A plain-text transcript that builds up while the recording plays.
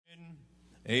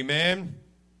Amen.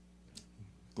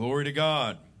 Glory to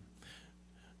God.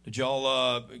 Did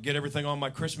y'all get everything on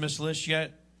my Christmas list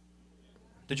yet?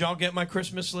 Did y'all get my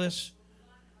Christmas list?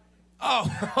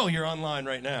 Oh, you're online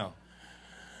right now.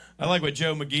 I like what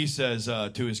Joe McGee says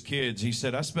to his kids. He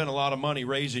said, I spent a lot of money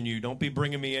raising you. Don't be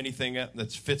bringing me anything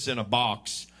that fits in a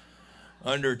box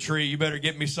under a tree. You better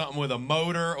get me something with a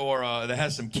motor or that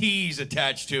has some keys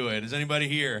attached to it. Is anybody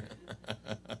here?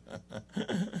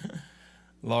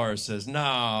 Laura says,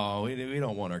 no, we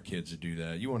don't want our kids to do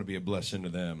that. You want to be a blessing to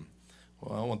them.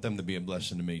 Well, I want them to be a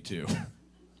blessing to me too.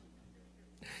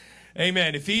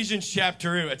 Amen. Ephesians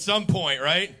chapter 2, at some point,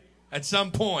 right? At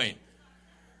some point.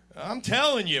 I'm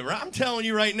telling you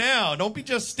right now. Don't be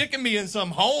just sticking me in some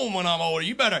home when I'm older.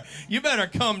 You better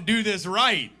come do this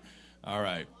right. All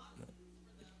right.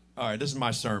 This is my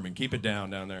sermon. Keep it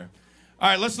down there. All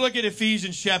right, let's look at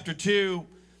Ephesians chapter 2.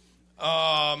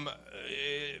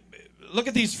 Look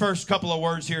at these first couple of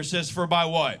words here. It says, for by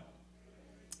what?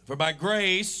 For by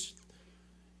grace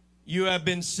you have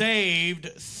been saved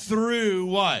through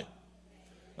what?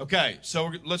 Okay, so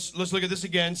let's look at this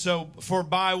again. So, for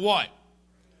by what?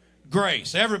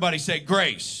 Grace. Everybody say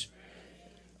grace.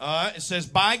 It says,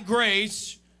 by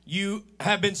grace you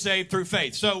have been saved through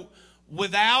faith. So,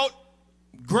 without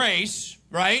grace,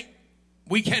 right,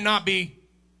 we cannot be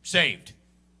saved.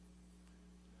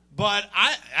 But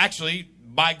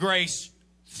by grace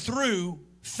through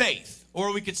faith.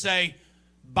 Or we could say,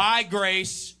 by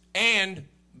grace and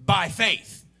by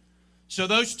faith. So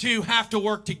those two have to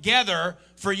work together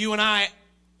for you and I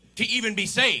to even be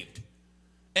saved.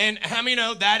 And how many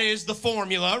know that is the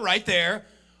formula right there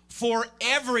for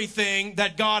everything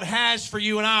that God has for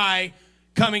you and I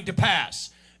coming to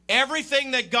pass?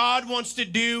 Everything that God wants to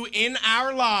do in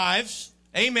our lives,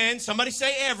 amen, somebody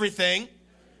say everything.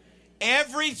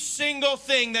 Every single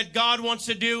thing that God wants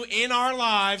to do in our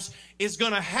lives is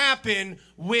going to happen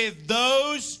with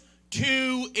those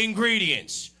two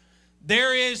ingredients.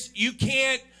 You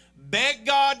can't beg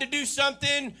God to do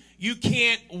something. You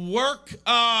can't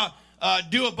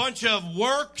do a bunch of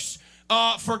works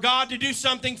for God to do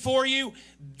something for you.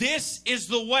 This is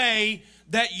the way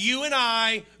that you and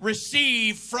I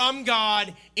receive from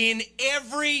God in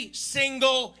every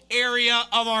single area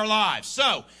of our lives.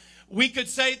 So we could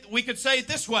say it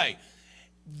this way.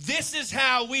 This is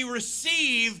how we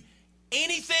receive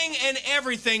anything and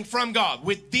everything from God,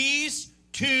 with these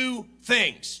two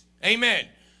things. Amen.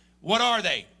 What are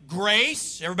they?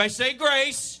 Grace. Everybody say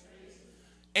grace.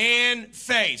 And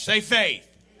faith. Say faith.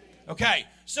 Okay.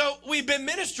 So we've been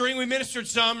ministering. We ministered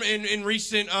some in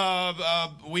recent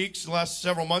weeks, the last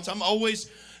several months. I'm always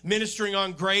ministering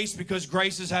on grace because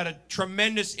grace has had a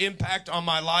tremendous impact on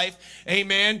my life.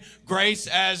 Amen. Grace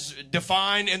as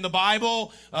defined in the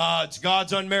Bible. It's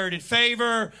God's unmerited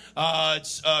favor.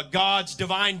 It's God's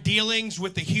divine dealings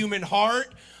with the human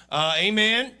heart.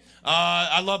 Amen.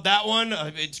 I love that one.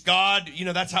 It's God.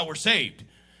 That's how we're saved.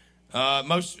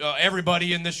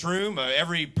 Everybody in this room,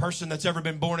 every person that's ever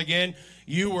been born again,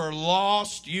 you were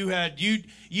lost. You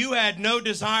had no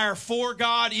desire for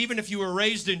God, even if you were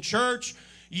raised in church.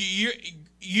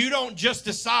 You don't just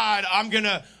decide, I'm going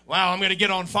to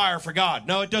get on fire for God.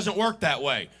 No, it doesn't work that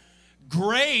way.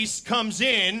 Grace comes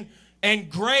in, and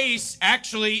grace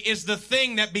actually is the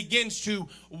thing that begins to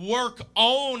work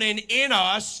on and in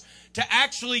us to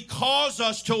actually cause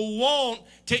us to want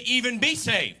to even be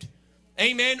saved.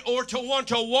 Amen. Or to want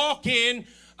to walk in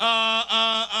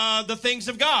the things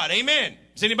of God. Amen.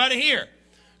 Is anybody here?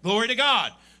 Glory to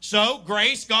God. So,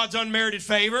 grace, God's unmerited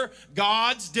favor,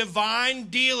 God's divine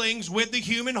dealings with the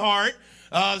human heart.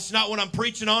 It's not what I'm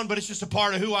preaching on, but it's just a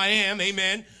part of who I am.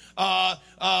 Amen.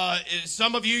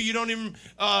 Some of you don't even,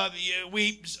 a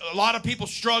lot of people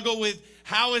struggle with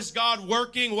how is God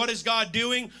working? What is God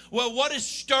doing? Well, what is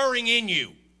stirring in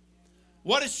you?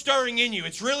 What is stirring in you?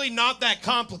 It's really not that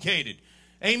complicated.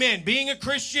 Amen. Being a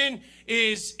Christian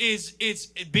is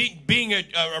being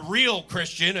a real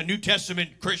Christian, a New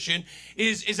Testament Christian,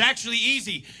 is actually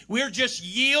easy. We're just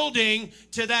yielding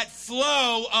to that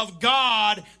flow of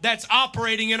God that's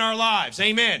operating in our lives.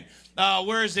 Amen.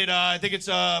 Where is it? I think it's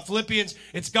Philippians.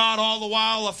 It's God all the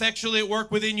while effectually at work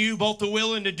within you, both to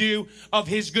will and to do of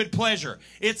his good pleasure.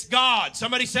 It's God.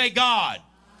 Somebody say God.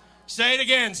 Say it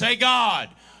again. Say God.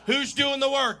 Who's doing the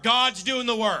work? God's doing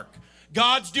the work.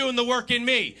 God's doing the work in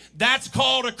me. That's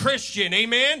called a Christian.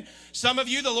 Amen? Some of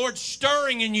you, the Lord's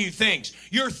stirring in you things.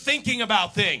 You're thinking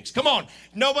about things. Come on.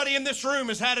 Nobody in this room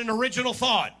has had an original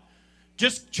thought.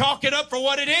 Just chalk it up for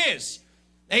what it is.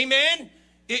 Amen?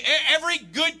 Every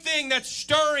good thing that's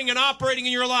stirring and operating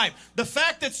in your life. The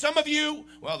fact that some of you,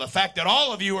 the fact that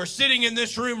all of you are sitting in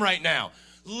this room right now,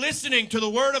 listening to the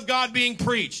word of God being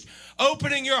preached,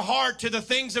 opening your heart to the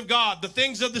things of God, the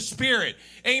things of the Spirit.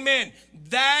 Amen.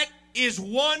 That is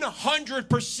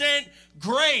 100%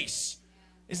 grace.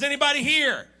 Is anybody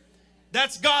here?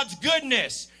 That's God's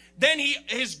goodness. Then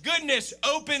his goodness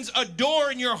opens a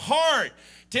door in your heart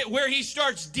to where he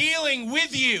starts dealing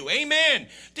with you. Amen.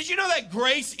 Did you know that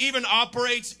grace even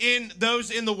operates in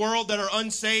those in the world that are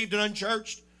unsaved and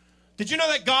unchurched? Did you know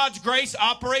that God's grace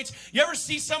operates? You ever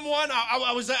see someone?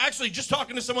 I was actually just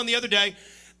talking to someone the other day.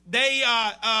 They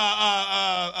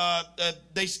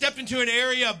stepped into an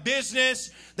area of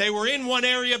business. They were in one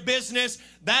area of business.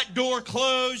 That door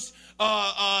closed.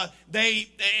 They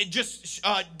just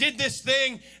did this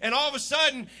thing, and all of a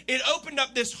sudden, it opened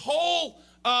up this whole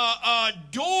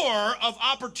door of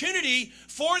opportunity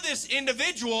for this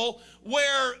individual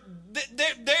where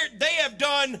they have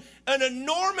done an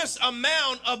enormous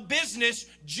amount of business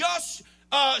just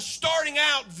starting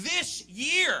out this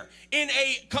year in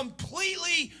a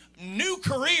completely new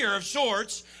career of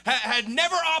sorts, had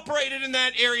never operated in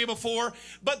that area before,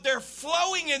 but they're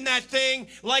flowing in that thing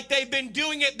like they've been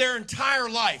doing it their entire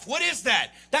life. What is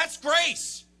that? That's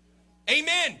grace.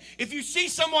 Amen. If you see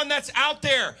someone that's out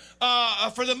there,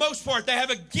 for the most part, they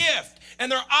have a gift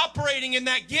and they're operating in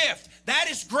that gift, that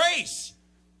is grace.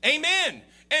 Amen.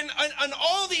 And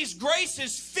all these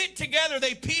graces fit together,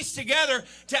 they piece together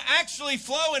to actually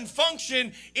flow and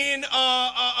function in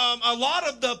a lot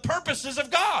of the purposes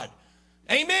of God.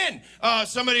 Amen.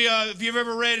 Somebody, if you've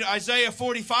ever read Isaiah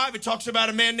 45, it talks about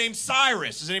a man named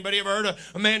Cyrus. Has anybody ever heard of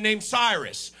a man named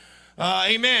Cyrus?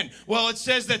 Amen. Well, it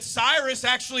says that Cyrus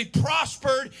actually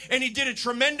prospered and he did a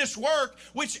tremendous work,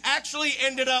 which actually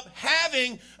ended up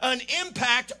having an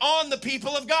impact on the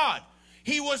people of God.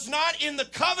 He was not in the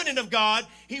covenant of God.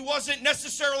 He wasn't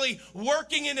necessarily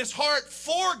working in his heart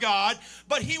for God,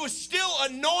 but he was still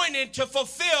anointed to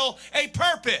fulfill a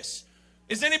purpose.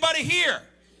 Is anybody here?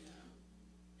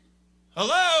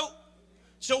 Hello?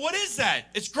 So what is that?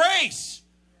 It's grace.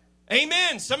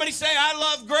 Amen. Somebody say, I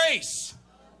love grace.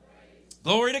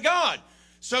 Glory to God.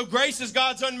 So grace is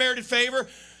God's unmerited favor.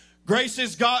 Grace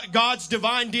is God's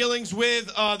divine dealings with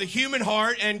the human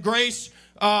heart, and grace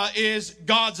is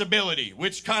God's ability,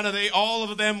 which kind of all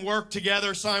of them work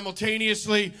together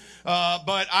simultaneously.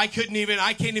 But I can't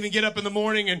even get up in the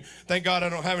morning, and thank God I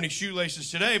don't have any shoelaces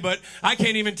today, but I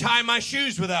can't even tie my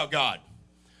shoes without God.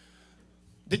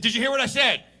 Did you hear what I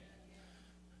said?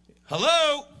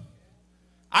 Hello?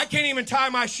 I can't even tie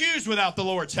my shoes without the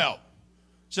Lord's help.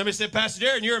 Somebody said, Pastor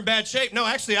Darrin, you're in bad shape. No,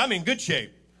 actually, I'm in good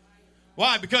shape.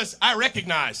 Why? Because I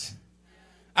recognize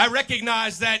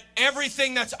that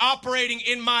everything that's operating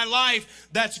in my life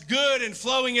that's good and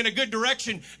flowing in a good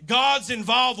direction, God's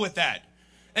involved with that.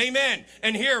 Amen.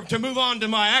 And here, to move on to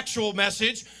my actual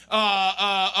message,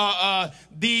 the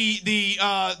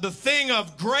thing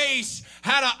of grace,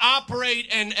 how to operate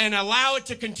and allow it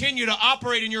to continue to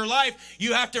operate in your life,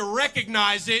 you have to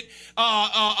recognize it,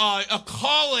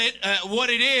 call it what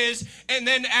it is, and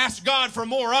then ask God for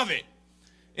more of it.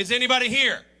 Is anybody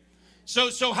here?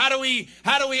 So how do we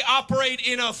operate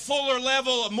in a fuller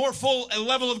level, a more full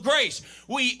level of grace?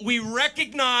 We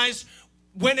recognize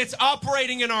when it's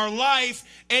operating in our life,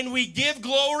 and we give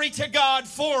glory to God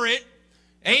for it.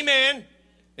 Amen.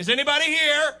 Is anybody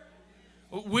here?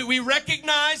 We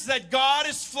recognize that God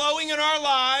is flowing in our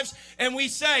lives, and we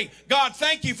say, God,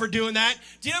 thank you for doing that.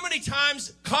 Do you know how many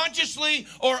times, consciously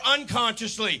or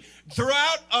unconsciously,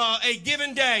 throughout a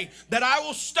given day, that I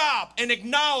will stop and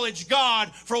acknowledge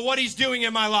God for what he's doing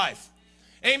in my life?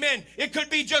 Amen. It could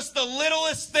be just the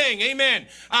littlest thing. Amen.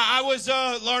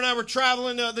 Laura and I were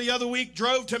traveling the other week,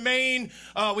 drove to Maine.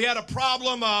 We had a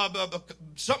problem.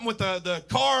 Something with the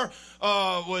car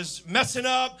was messing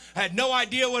up. I had no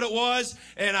idea what it was.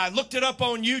 And I looked it up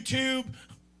on YouTube.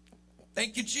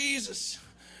 Thank you, Jesus.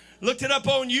 Looked it up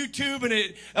on YouTube,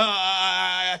 and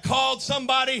I called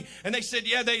somebody, and they said,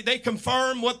 yeah, they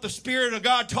confirmed what the Spirit of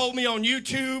God told me on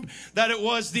YouTube, that it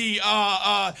was the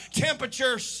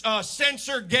temperature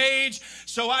sensor gauge.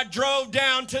 So I drove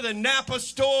down to the Napa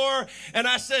store, and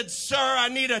I said, sir, I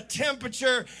need a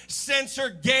temperature sensor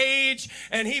gauge.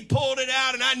 And he pulled it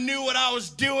out, and I knew what I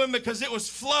was doing because it was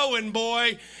flowing,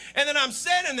 boy. And then I'm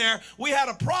sitting there. We had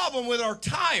a problem with our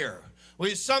tire.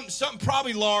 Something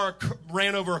probably Laura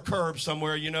ran over a curb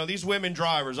somewhere. You know, these women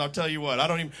drivers, I'll tell you what, I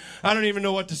don't even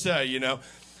know what to say, you know.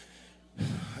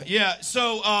 Yeah,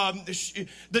 so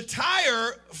the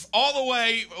tire, all the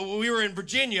way, we were in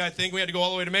Virginia, I think. We had to go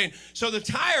all the way to Maine. So the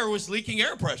tire was leaking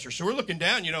air pressure. So we're looking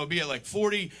down, it'd be at like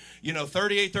 40,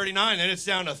 38, 39. Then it's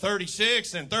down to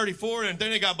 36 and 34. And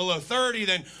then it got below 30.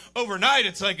 Then overnight,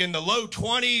 it's like in the low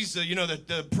 20s,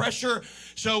 the pressure.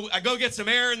 So I go get some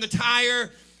air in the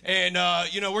tire. And,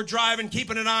 we're driving,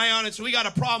 keeping an eye on it. So we got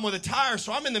a problem with a tire.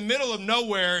 So I'm in the middle of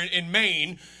nowhere in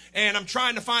Maine. And I'm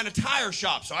trying to find a tire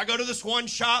shop. So I go to this one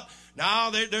shop.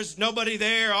 No, there's nobody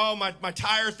there. Oh, my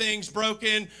tire thing's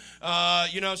broken. So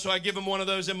I give them one of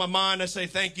those in my mind. I say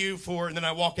thank you and then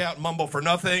I walk out and mumble for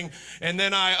nothing. And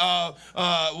then I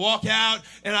walk out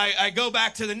and I go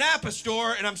back to the Napa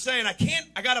store and I'm saying,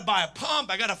 I got to buy a pump.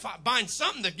 I got to find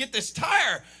something to get this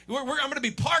tire. I'm going to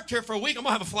be parked here for a week. I'm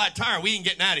going to have a flat tire. We ain't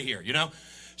getting out of here,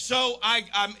 So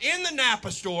I'm in the Napa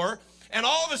store and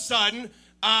all of a sudden,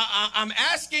 I'm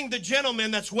asking the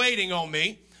gentleman that's waiting on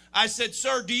me. I said,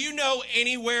 sir, do you know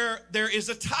anywhere there is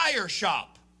a tire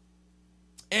shop?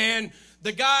 And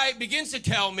the guy begins to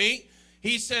tell me.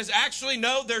 He says, actually,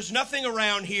 no, there's nothing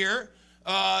around here.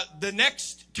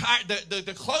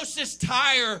 The closest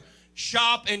tire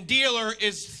shop and dealer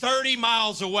is 30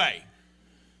 miles away.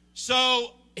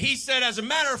 So he said, as a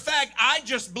matter of fact, I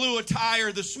just blew a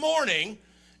tire this morning.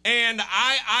 And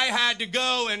I had to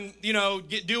go and,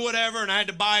 do whatever, and I had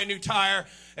to buy a new tire,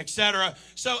 etc.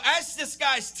 So as this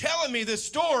guy's telling me this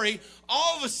story,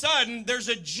 all of a sudden, there's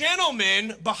a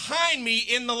gentleman behind me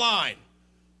in the line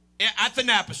at the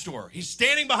Napa store. He's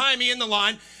standing behind me in the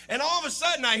line, and all of a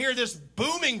sudden, I hear this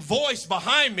booming voice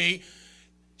behind me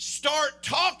start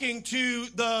talking to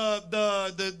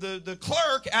the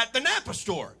clerk at the Napa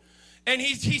store. And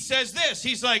he says this.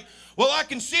 He's like, well, I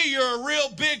can see you're a real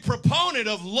big proponent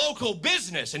of local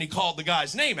business. And he called the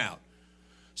guy's name out.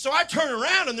 So I turn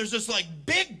around, and there's this,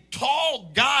 big,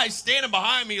 tall guy standing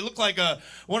behind me. He looked like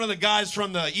one of the guys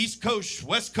from the East Coast,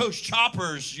 West Coast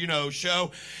Choppers,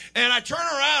 show. And I turn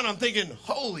around, I'm thinking,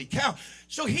 holy cow.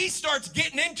 So he starts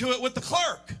getting into it with the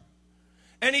clerk.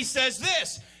 And he says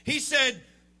this. He said,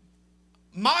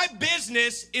 my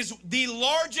business is the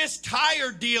largest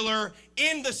tire dealer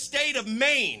in the state of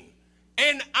Maine,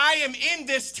 and I am in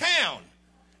this town.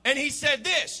 And he said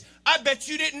this, I bet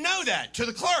you didn't know that, to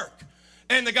the clerk.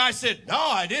 And the guy said, no,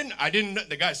 I didn't.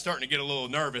 The guy's starting to get a little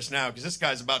nervous now because this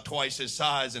guy's about twice his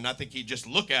size, and I think he'd just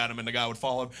look at him and the guy would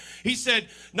follow him. He said,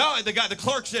 no, the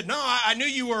clerk said, no, I knew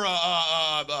you were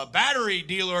a battery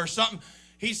dealer or something.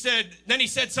 Then he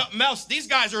said something else. These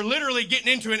guys are literally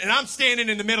getting into it, and I'm standing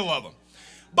in the middle of them.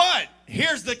 But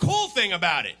here's the cool thing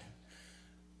about it.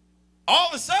 All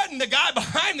of a sudden, the guy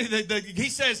behind me, he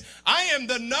says, I am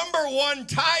the #1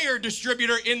 tire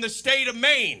distributor in the state of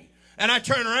Maine. And I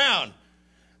turn around,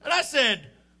 and I said,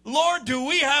 Lord, do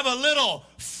we have a little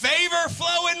favor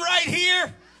flowing right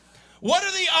here? What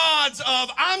are the odds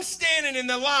of I'm standing in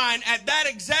the line at that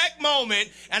exact moment,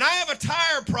 and I have a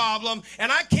tire problem,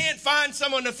 and I can't find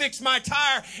someone to fix my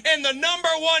tire, and the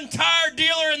 #1 tire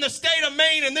dealer in the state of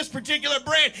Maine in this particular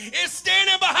brand is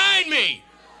standing behind me?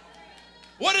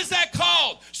 What is that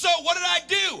called? So what did I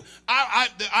do?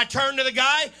 I turned to the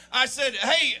guy. I said,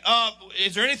 hey,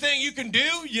 is there anything you can do?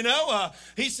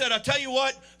 He said, I'll tell you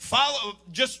what,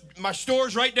 my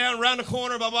store's right down around the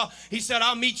corner, blah, blah. He said,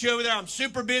 I'll meet you over there. I'm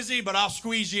super busy, but I'll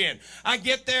squeeze you in. I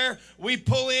get there. We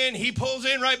pull in. He pulls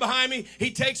in right behind me. He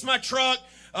takes my truck,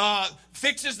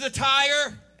 fixes the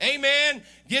tire. Amen.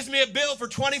 Gives me a bill for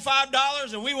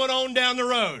 $25, and we went on down the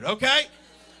road, okay?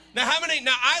 Now,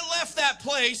 I left that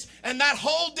place, and that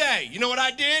whole day, you know what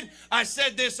I did? I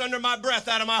said this under my breath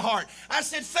out of my heart. I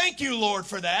said, thank you, Lord,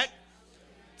 for that.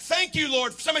 Thank you,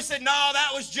 Lord. Somebody said, no,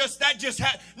 that just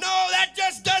happened. No, that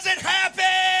just doesn't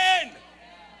happen.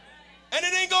 And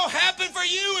it ain't going to happen for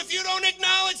you if you don't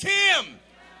acknowledge him.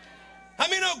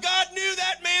 God knew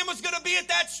that man was going to be at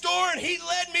that store, and he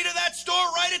led me to that store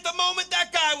right at the moment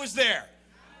that guy was there.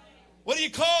 What do you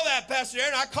call that, Pastor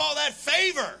Darrin? I call that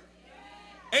favor.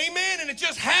 Amen. And it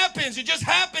just happens. It just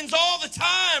happens all the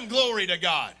time. Glory to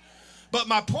God. But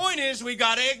my point is we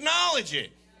got to acknowledge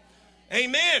it.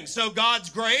 Amen. So God's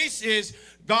grace is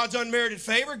God's unmerited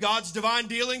favor, God's divine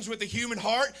dealings with the human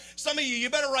heart. Some of you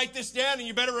better write this down, and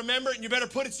you better remember it, and you better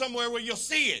put it somewhere where you'll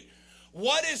see it.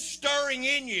 What is stirring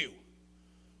in you?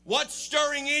 What's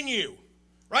stirring in you?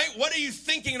 Right? What are you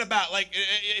thinking about?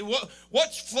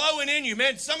 What's flowing in you?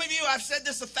 Man, some of you, I've said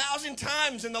this 1,000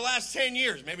 times in the last 10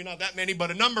 years. Maybe not that many,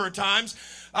 but a number of times.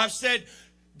 I've said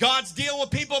God's dealing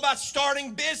with people about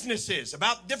starting businesses,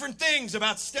 about different things,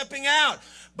 about stepping out.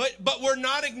 But we're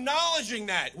not acknowledging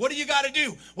that. What do you got to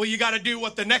do? Well, you got to do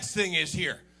what the next thing is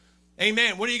here.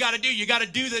 Amen. What do you got to do? You got to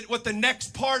do what the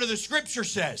next part of the scripture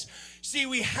says. See,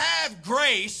 we have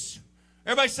grace.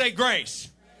 Everybody say grace.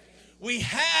 We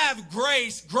have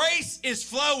grace. Grace is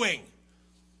flowing.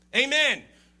 Amen.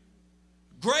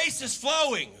 Grace is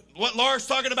flowing. What Laura's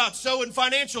talking about, sowing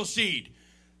financial seed.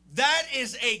 That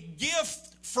is a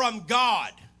gift from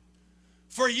God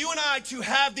for you and I to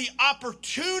have the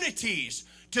opportunities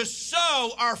to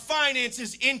sow our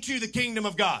finances into the kingdom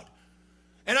of God.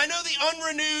 And I know the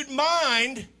unrenewed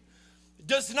mind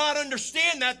does not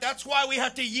understand that. That's why we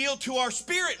have to yield to our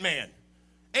spirit man.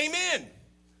 Amen.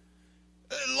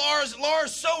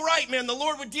 Laura's so right, man. The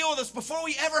Lord would deal with us before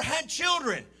we ever had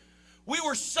children. We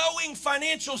were sowing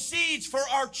financial seeds for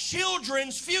our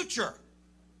children's future.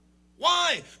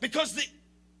 Why? Because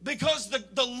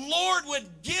the Lord would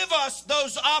give us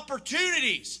those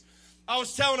opportunities. I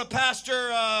was telling a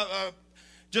pastor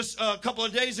just a couple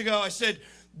of days ago, I said,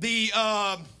 the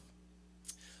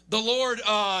Lord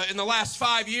in the last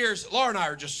 5 years, Laura and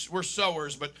I we're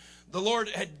sowers, but the Lord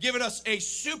had given us a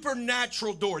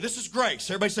supernatural door. This is grace.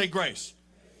 Everybody say grace.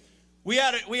 We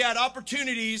had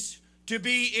opportunities to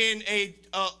be in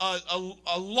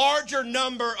a larger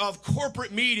number of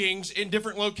corporate meetings in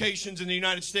different locations in the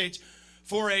United States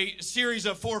for a series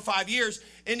of 4 or 5 years.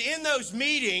 And in those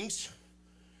meetings,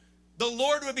 the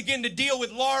Lord would begin to deal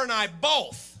with Laura and I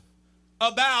both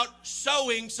about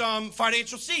sowing some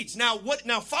financial seeds. Now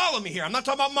follow me here. I'm not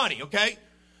talking about money, okay?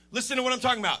 Listen to what I'm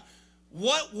talking about.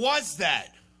 What was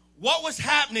that? What was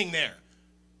happening there?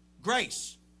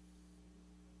 Grace.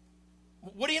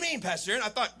 What do you mean, Pastor Darrin? I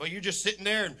thought, well, you're just sitting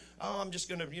there and, I'm just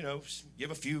going to,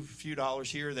 give a few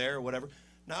dollars here or there or whatever.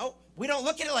 No, we don't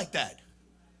look at it like that.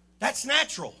 That's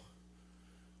natural.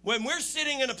 When we're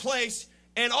sitting in a place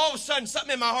and all of a sudden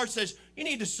something in my heart says, you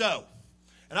need to sow.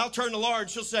 And I'll turn to Laura and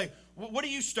she'll say, what are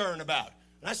you stirring about?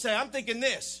 And I say, I'm thinking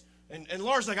this. And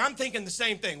Laura's like, I'm thinking the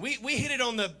same thing. We hit it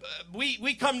on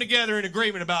we come together in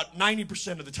agreement about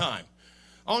 90% of the time.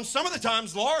 On some of the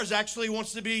times, Laura's actually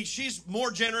wants to be, she's more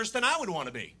generous than I would want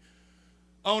to be.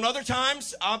 On other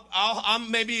times, I'm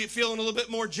maybe feeling a little bit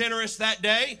more generous that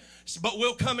day, but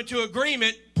we'll come into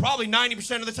agreement probably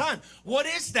 90% of the time. What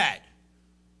is that?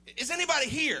 Is anybody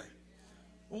here?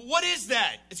 What is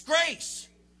that? It's grace.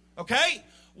 Okay?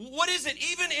 What is it?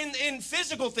 Even in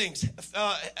physical things,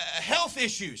 health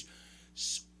issues.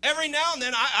 Every now and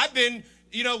then, I've been,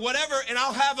 whatever, and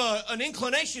I'll have an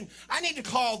inclination. I need to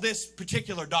call this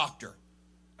particular doctor.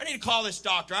 I need to call this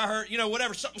doctor. I heard,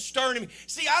 whatever, something stirring in me.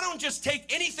 See, I don't just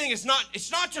take anything. It's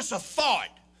not just a thought.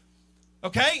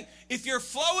 Okay? If you're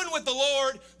flowing with the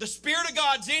Lord, the Spirit of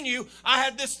God's in you. I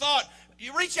had this thought.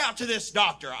 You reach out to this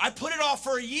doctor. I put it off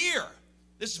for a year.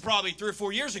 This is probably 3 or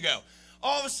 4 years ago.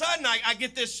 All of a sudden, I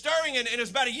get this stirring, and it was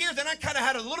about a year. Then I kind of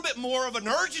had a little bit more of an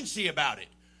urgency about it.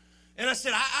 And I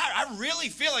said, I really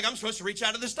feel like I'm supposed to reach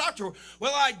out to this doctor.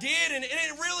 Well, I did, and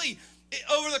it really,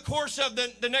 over the course of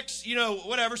the next,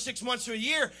 6 months to a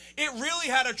year, it really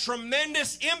had a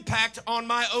tremendous impact on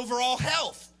my overall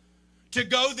health to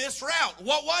go this route.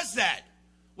 What was that?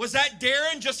 Was that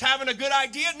Darrin just having a good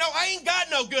idea? No, I ain't got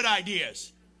no good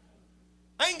ideas.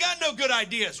 I ain't got no good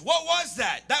ideas. What was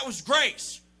that? That was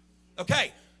grace.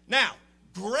 Okay, now,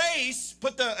 grace,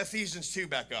 put the Ephesians 2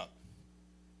 back up.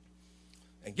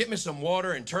 And get me some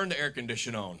water and turn the air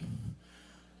conditioner on.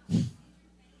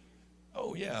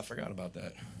 Oh, yeah, I forgot about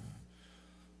that.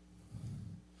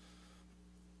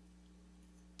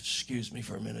 Excuse me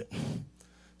for a minute.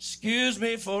 Excuse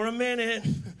me for a minute.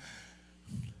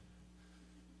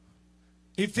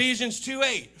 Ephesians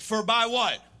 2:8. For by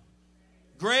what?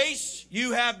 Grace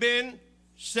you have been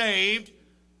saved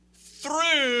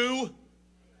through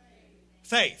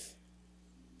faith.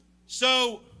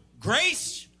 So,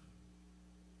 grace,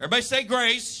 everybody say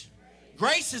grace.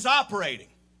 Grace is operating.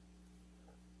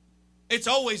 It's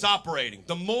always operating.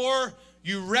 The more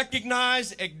you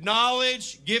recognize,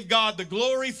 acknowledge, give God the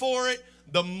glory for it,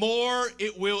 the more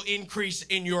it will increase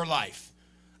in your life.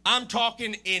 I'm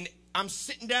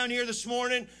sitting down here this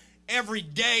morning, every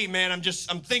day, man, I'm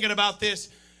thinking about this.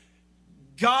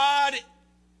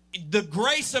 The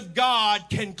grace of God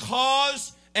can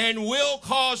cause and will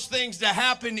cause things to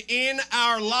happen in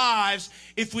our lives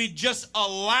if we just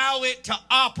allow it to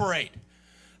operate.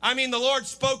 I mean, the Lord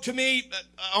spoke to me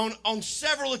on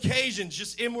several occasions,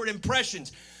 just inward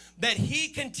impressions, that He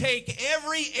can take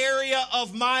every area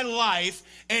of my life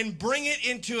and bring it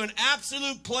into an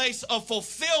absolute place of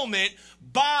fulfillment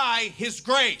by His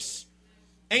grace.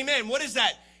 Amen. What is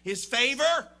that? His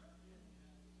favor,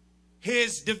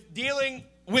 His dealing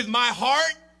with my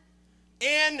heart,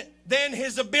 and then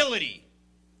His ability.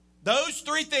 Those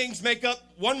three things make up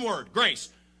one word, grace.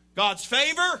 God's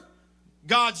favor,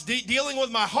 God's dealing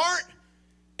with my heart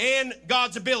and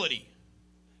God's ability.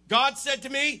 God said to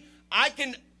me, I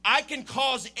can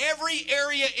cause every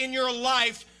area in your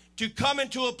life to come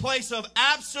into a place of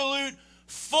absolute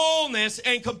fullness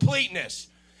and completeness.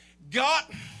 God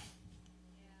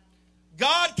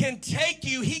can take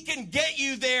you, he can get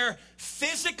you there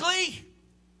physically.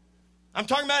 I'm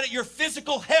talking about your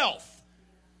physical health.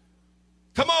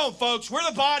 Come on, folks, we're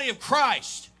the body of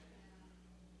Christ.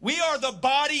 We are the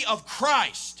body of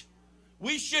Christ.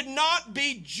 We should not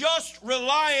be just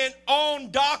reliant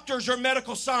on doctors or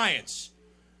medical science.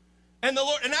 And the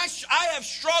Lord, and I have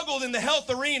struggled in the health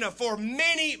arena for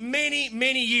many, many,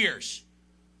 many years.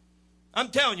 I'm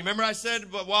telling you, remember I said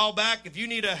a while back, if you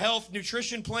need a health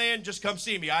nutrition plan, just come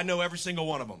see me. I know every single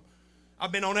one of them.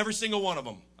 I've been on every single one of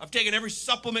them. I've taken every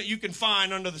supplement you can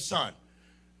find under the sun.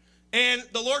 And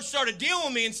the Lord started dealing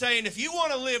with me and saying, if you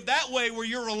want to live that way where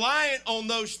you're reliant on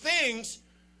those things,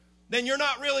 then you're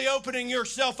not really opening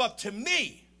yourself up to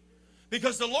me.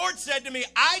 Because the Lord said to me,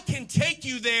 I can take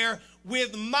you there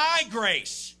with my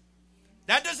grace.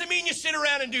 That doesn't mean you sit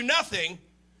around and do nothing,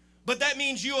 but that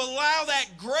means you allow that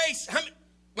grace.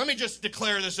 Let me just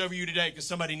declare this over you today because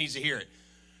somebody needs to hear it.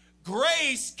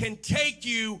 Grace can take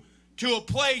you to a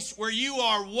place where you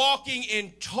are walking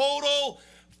in total,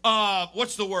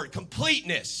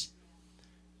 completeness.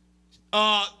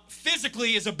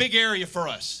 Physically is a big area for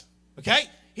us, okay?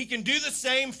 He can do the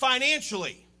same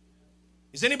financially.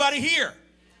 Is anybody here?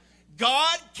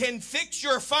 God can fix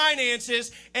your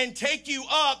finances and take you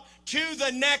up to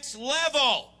the next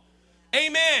level.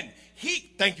 Amen.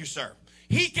 Thank you, sir.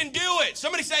 He can do it.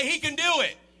 Somebody say he can do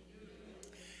it.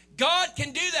 God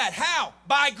can do that. How?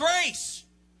 By grace.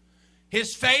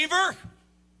 His favor.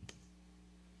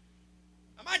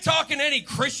 Am I talking to any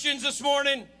Christians this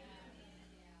morning?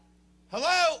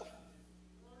 Hello?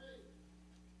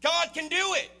 God can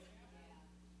do it.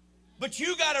 But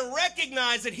you got to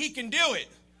recognize that he can do it.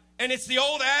 And it's the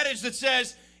old adage that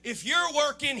says, if you're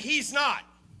working, he's not.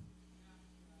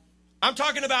 I'm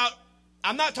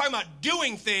not talking about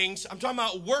doing things. I'm talking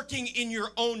about working in your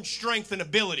own strength and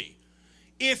ability.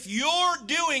 If you're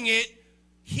doing it,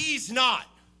 he's not.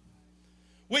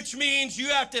 Which means you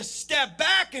have to step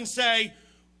back and say,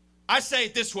 I say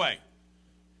it this way.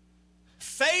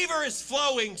 Favor is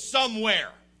flowing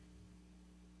somewhere.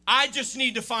 I just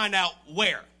need to find out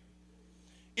where.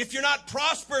 If you're not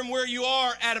prospering where you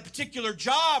are at a particular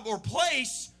job or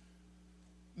place,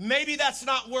 maybe that's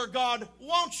not where God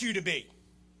wants you to be.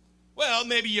 Well,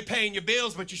 maybe you're paying your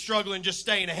bills, but you're struggling just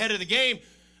staying ahead of the game.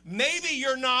 Maybe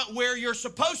you're not where you're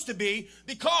supposed to be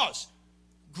because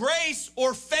grace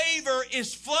or favor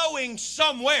is flowing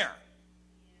somewhere.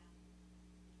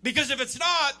 Because if it's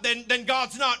not, then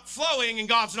God's not flowing and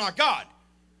God's not God.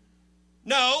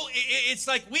 No, it's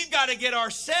like we've got to get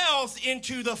ourselves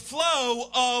into the flow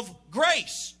of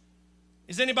grace.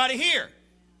 Is anybody here?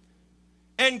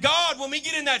 And God, when we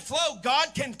get in that flow, God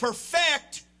can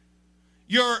perfect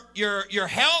your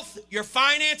health, your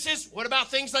finances. What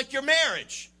about things like your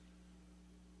marriage?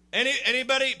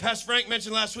 Anybody? Pastor Frank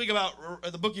mentioned last week about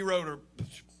the book he wrote, or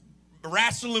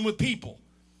wrestling with people.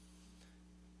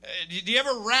 Do you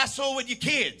ever wrestle with your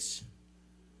kids?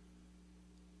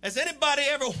 Has anybody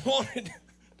ever wanted,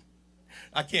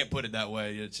 I can't put it that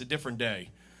way, it's a different day,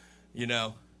 you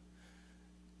know.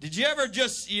 Did you ever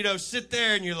just, sit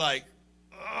there and you're like,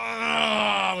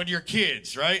 with your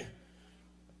kids, right?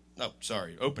 No,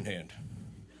 sorry, open hand.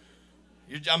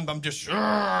 I'm just,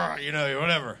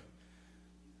 whatever.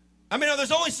 I mean,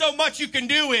 there's only so much you can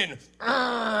do in,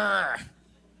 I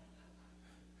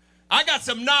got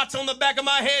some knots on the back of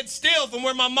my head still from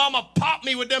where my mama popped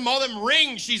me with all them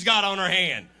rings she's got on her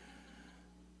hand.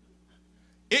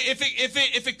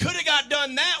 If it could have got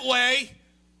done that way,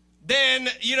 then,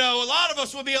 a lot of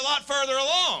us would be a lot further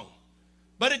along.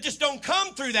 But it just don't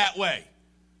come through that way.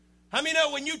 How many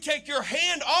know when you take your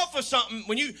hand off of something,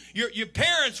 when your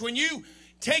parents, when you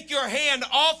take your hand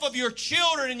off of your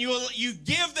children and you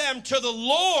give them to the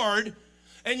Lord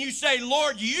and you say,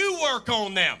 Lord, you work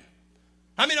on them.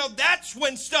 I mean, that's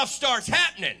when stuff starts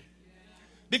happening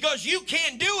because you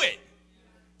can't do it.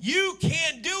 You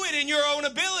can't do it in your own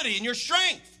ability, in your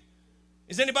strength.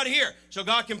 Is anybody here? So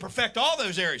God can perfect all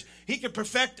those areas. He can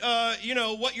perfect,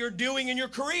 what you're doing in your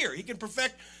career. He can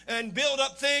perfect and build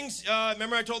up things.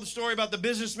 Remember I told the story about the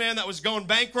businessman that was going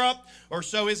bankrupt, or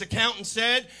so his accountant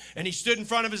said, and he stood in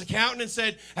front of his accountant and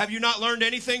said, have you not learned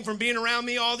anything from being around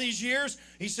me all these years?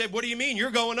 He said, what do you mean?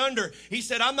 You're going under. He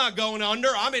said, I'm not going under.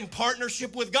 I'm in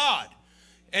partnership with God.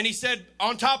 And he said,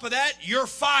 on top of that, you're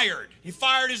fired. He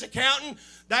fired his accountant.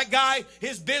 That guy,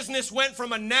 his business went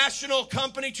from a national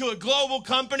company to a global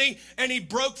company, and he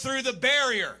broke through the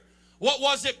barrier. What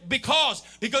was it? Because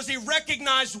he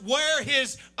recognized where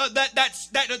his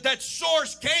that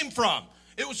source came from.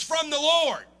 It was from the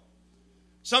Lord.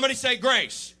 Somebody say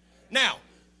grace. Now,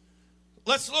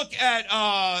 let's look at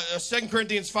 2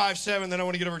 Corinthians 5:7. Then I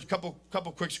want to get over a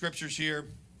couple quick scriptures here.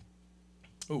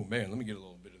 Oh, man, let me get a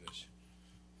little bit of this.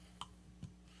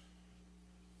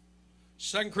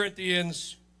 2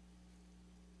 Corinthians.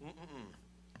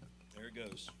 There it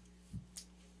goes.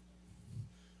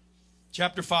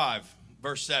 Chapter 5,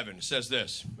 verse 7. It says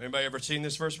this. Anybody ever seen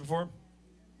this verse before?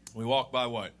 We walk by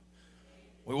what?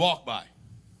 We walk by.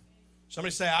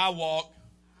 Somebody say, I walk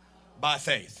by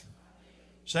faith.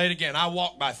 Say it again. I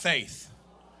walk by faith.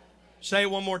 Say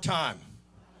it one more time.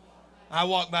 I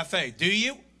walk by faith. Do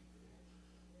you?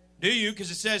 Do you?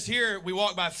 Because it says here we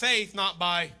walk by faith, not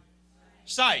by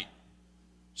sight.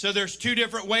 So there's two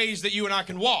different ways that you and I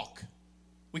can walk.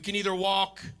 We can either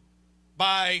walk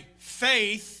by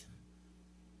faith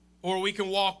or we can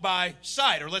walk by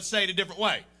sight. Or let's say it a different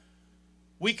way.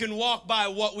 We can walk by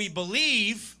what we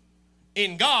believe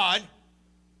in God,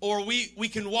 or we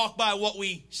can walk by what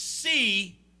we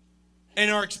see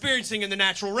and are experiencing in the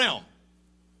natural realm.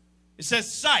 It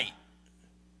says sight.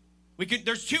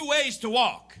 There's two ways to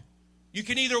walk. You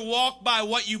can either walk by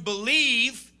what you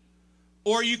believe,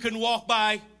 or you can walk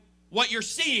by what you're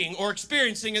seeing or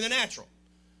experiencing in the natural.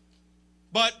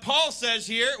 But Paul says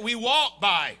here, we walk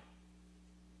by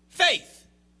faith.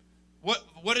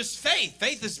 What is faith?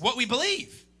 Faith is what we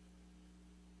believe.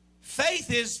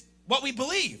 Faith is what we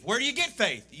believe. Where do you get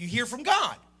faith? You hear from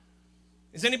God.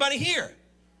 Is anybody here?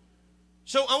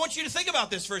 So I want you to think about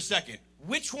this for a second.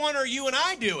 Which one are you and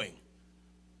I doing?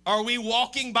 Are we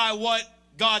walking by what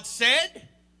God said?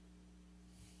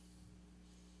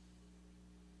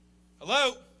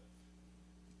 Hello?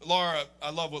 Laura,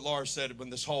 I love what Laura said when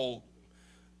this whole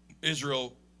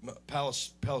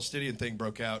Israel-Palestinian thing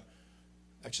broke out.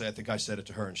 Actually, I think I said it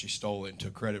to her and she stole it and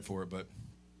took credit for it. But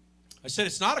I said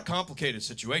it's not a complicated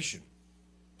situation.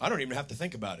 I don't even have to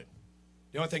think about it.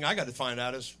 The only thing I got to find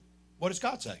out is, what does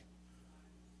God say?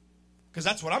 Because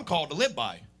that's what I'm called to live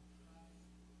by.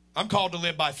 I'm called to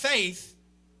live by faith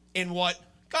in what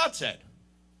God said.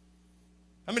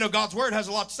 How many know God's word has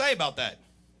a lot to say about that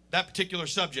particular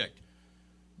subject?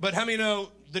 But how many know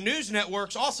the news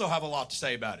networks also have a lot to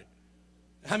say about it?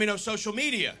 How many know social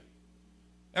media?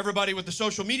 Everybody with the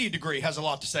social media degree has a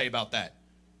lot to say about that.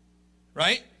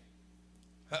 Right?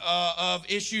 Of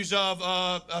issues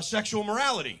of sexual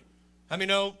morality. How many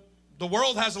know the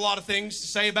world has a lot of things to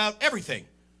say about everything?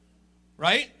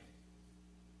 Right?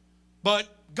 But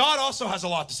God also has a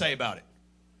lot to say about it.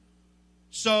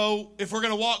 So if we're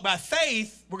going to walk by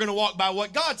faith, we're going to walk by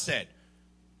what God said.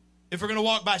 If we're going to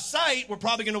walk by sight, we're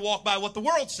probably going to walk by what the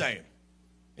world's saying.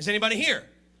 Is anybody here?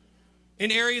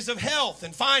 In areas of health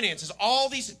and finances, all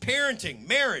these, parenting,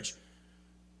 marriage,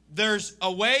 there's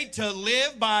a way to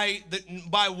live by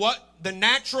what the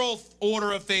natural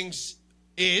order of things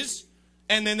is,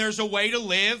 and then there's a way to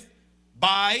live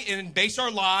by and base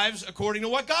our lives according to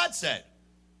what God said.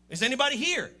 Is anybody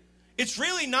here? It's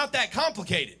really not that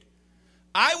complicated.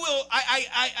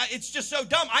 It's just so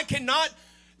dumb. I cannot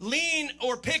lean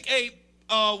or pick a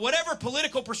whatever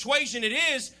political persuasion it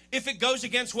is if it goes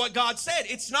against what God said.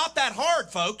 It's not that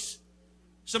hard, folks.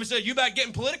 Somebody said, you about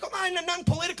getting political? No, ain't nothing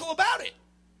political about it.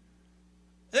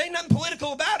 There ain't nothing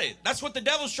political about it. That's what the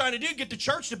devil's trying to do, get the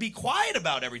church to be quiet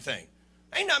about everything.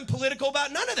 Ain't nothing political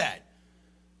about none of that.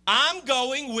 I'm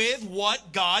going with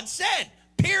what God said,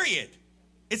 period.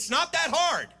 It's not that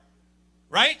hard,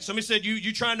 right? Somebody said,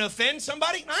 you trying to offend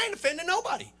somebody? I ain't offending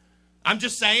nobody. I'm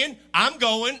just saying, I'm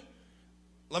going,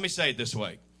 let me say it this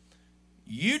way.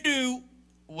 You do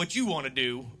what you want to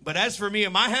do, but as for me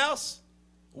and my house,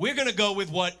 we're going to go with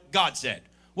what God said.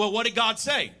 Well, what did God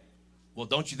say? Well,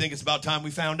 don't you think it's about time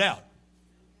we found out?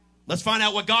 Let's find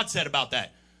out what God said about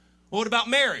that. Well, what about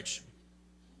marriage?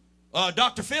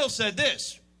 Dr. Phil said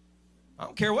this. I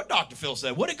don't care what Dr. Phil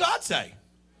said. What did God say?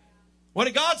 What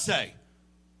did God say?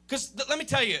 Because let me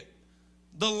tell you,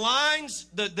 the lines,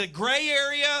 the gray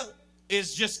area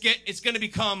is it's going to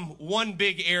become one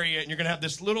big area, and you're going to have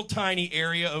this little tiny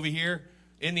area over here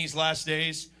in these last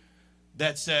days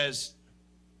that says,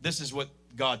 this is what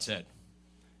God said.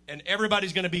 And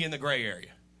everybody's going to be in the gray area,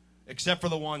 except for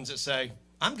the ones that say,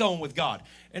 I'm going with God.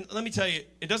 And let me tell you,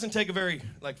 it doesn't take a very,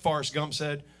 like Forrest Gump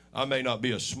said, I may not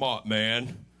be a smart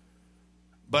man,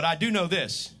 but I do know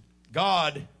this.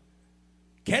 God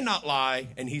cannot lie,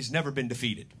 and he's never been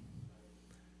defeated.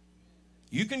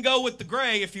 You can go with the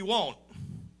gray if you want,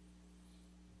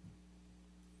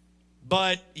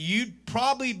 but you'd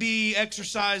probably be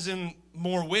exercising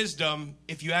more wisdom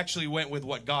if you actually went with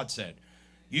what God said.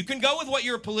 You can go with what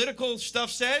your political stuff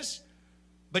says,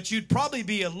 but you'd probably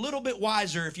be a little bit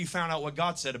wiser if you found out what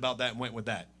God said about that and went with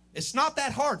that. It's not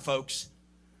that hard, folks.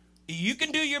 You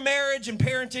can do your marriage and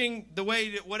parenting the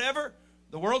way that whatever,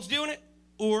 the world's doing it,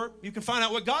 or you can find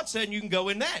out what God said and you can go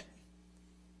in that.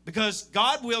 Because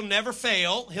God will never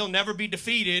fail, He'll never be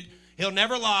defeated, He'll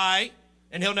never lie,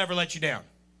 and He'll never let you down.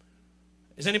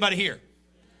 Is anybody here?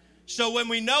 So when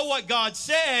we know what God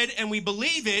said and we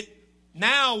believe it,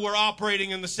 now we're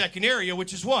operating in the second area,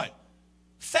 which is what?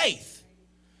 Faith.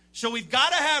 So we've got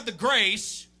to have the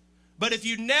grace, but if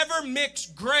you never mix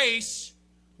grace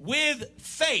with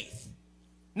faith.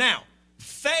 Now,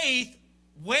 faith,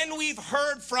 when we've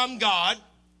heard from God,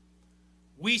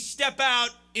 we step out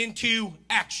into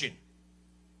action.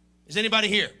 Is anybody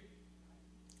here?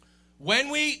 When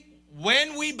we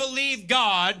believe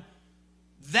God,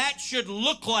 that should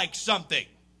look like something.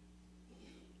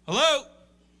 Hello?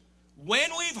 When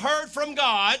we've heard from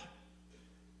God,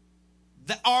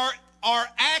 our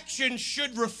action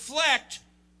should reflect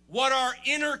what our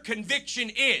inner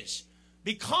conviction is.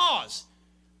 Because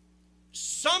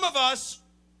some of us,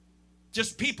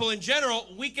 just people in general,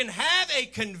 we can have a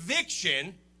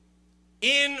conviction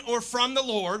in or from the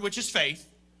Lord, which is faith,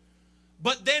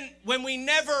 but then when we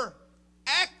never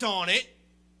act on it,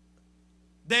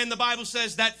 then the Bible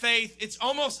says that faith, it's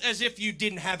almost as if you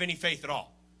didn't have any faith at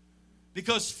all.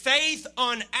 Because faith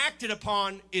unacted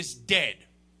upon is dead,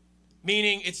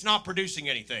 meaning it's not producing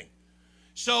anything.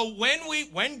 So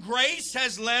when grace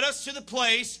has led us to the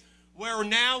place where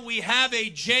now we have a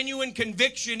genuine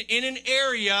conviction in an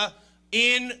area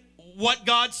in what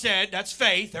God said, that's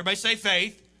faith. Everybody say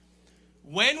faith.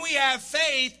 When we have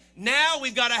faith, now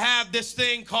we've got to have this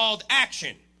thing called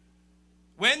action.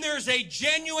 When there's a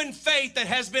genuine faith that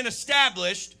has been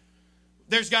established,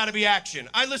 there's got to be action.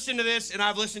 I listen to this, and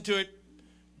I've listened to it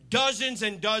dozens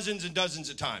and dozens and dozens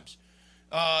of times.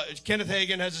 Kenneth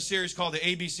Hagin has a series called The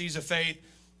ABCs of Faith.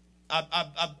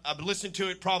 I've listened to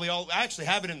it probably all. I actually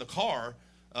have it in the car,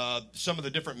 some of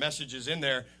the different messages in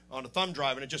there on a thumb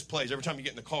drive, and it just plays. Every time you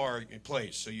get in the car, it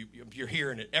plays. So you're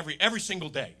hearing it every single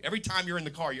day. Every time you're in the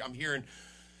car, I'm hearing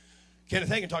Kenneth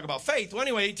Hagin talk about faith. Well,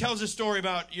 anyway, he tells this story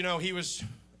about, he was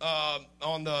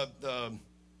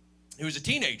he was a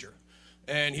teenager,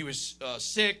 and he was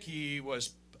sick. He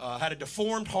was had a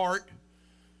deformed heart.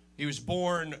 He was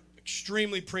born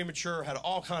extremely premature, had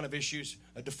all kind of issues,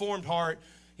 a deformed heart.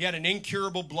 He had an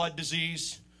incurable blood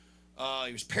disease.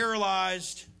 He was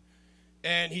paralyzed,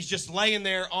 and he's just laying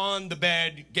there on the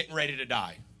bed getting ready to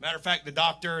die. Matter of fact, the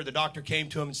doctor came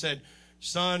to him and said,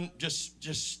 son, just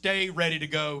stay ready to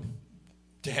go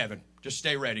to heaven. Just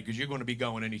stay ready, because you're going to be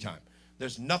going anytime.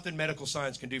 There's nothing medical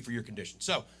science can do for your condition.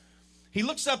 So he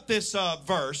looks up this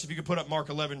verse. If you could put up Mark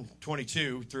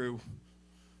 11:22 through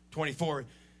 24.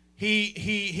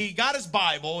 He got his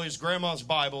Bible, his grandma's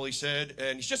Bible, he said,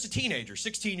 and he's just a teenager,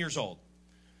 16 years old.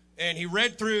 And he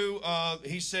read through,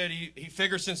 he said he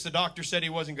figured since the doctor said he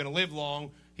wasn't going to live long,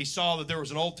 he saw that there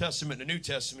was an Old Testament and a New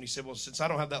Testament. He said, well, since I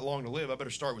don't have that long to live, I better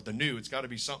start with the new. It's got to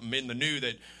be something in the new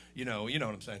that, you know what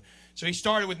I'm saying. So he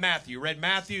started with Matthew, read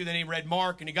Matthew, then he read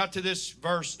Mark, and he got to this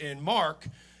verse in Mark,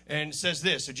 and it says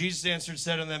this. So Jesus answered and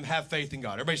said to them, have faith in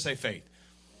God. Everybody say faith.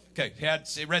 Okay,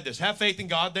 he read this, have faith in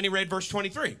God. Then he read verse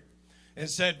 23. And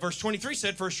said, verse 23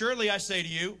 said, for surely I say to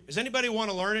you, does anybody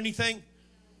want to learn anything?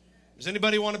 Does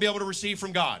anybody want to be able to receive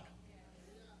from God?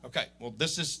 Okay, well,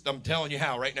 I'm telling you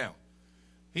how right now.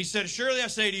 He said, surely I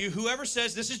say to you, whoever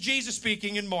says, this is Jesus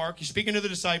speaking in Mark. He's speaking to the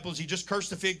disciples. He just cursed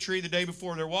the fig tree the day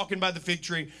before. They're walking by the fig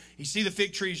tree. You see the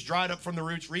fig tree's dried up from the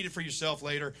roots. Read it for yourself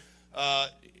later.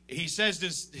 He says to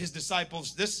his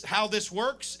disciples, how this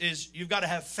works is you've got to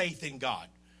have faith in God.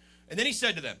 And then he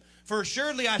said to them, for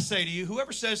assuredly I say to you,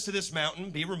 whoever says to this mountain,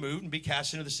 be removed and be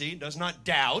cast into the sea, does not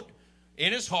doubt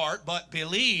in his heart, but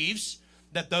believes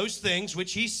that those things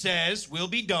which he says will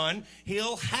be done,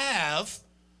 he'll have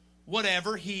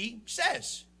whatever he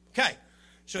says. Okay,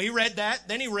 so he read that.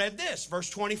 Then he read this, verse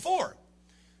 24.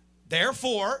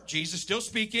 Therefore, Jesus still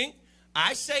speaking,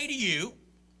 I say to you,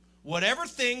 whatever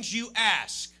things you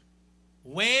ask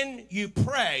when you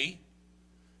pray,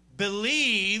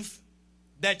 believe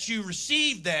that you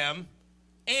receive them,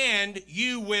 and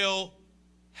you will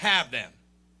have them.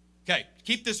 Okay,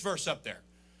 keep this verse up there.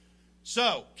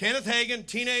 So, Kenneth Hagin,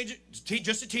 teenager,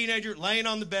 just a teenager, laying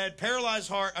on the bed,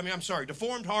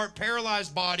 deformed heart,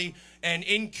 paralyzed body, and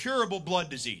incurable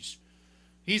blood disease.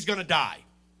 He's going to die.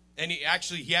 And he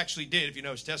actually did, if you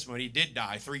know his testimony, he did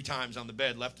die 3 times on the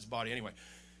bed, left his body anyway.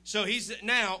 So he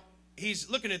he's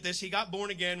looking at this. He got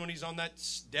born again when he's on that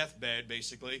deathbed,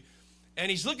 basically. And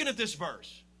he's looking at this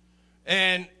verse.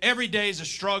 And every day is a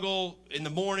struggle. In the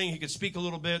morning, he could speak a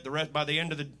little bit. By the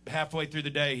end of halfway through the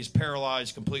day, he's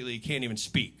paralyzed completely. He can't even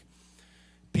speak.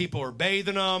 People are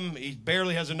bathing him. He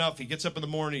barely has enough. He gets up in the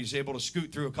morning. He's able to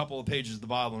scoot through a couple of pages of the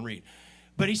Bible and read.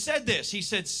 But he said this. He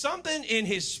said something in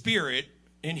his spirit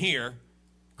in here,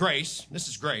 grace. This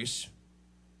is grace.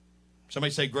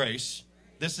 Somebody say grace.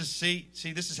 This is, see,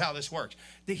 this is how this works.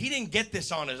 He didn't get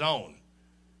this on his own.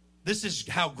 This is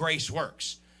how grace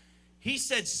works. He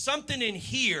said something in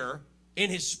here, in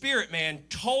his spirit man,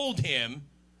 told him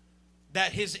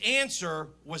that his answer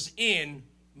was in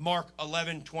Mark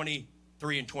 11,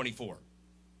 23 and 24.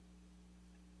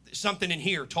 Something in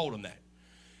here told him that.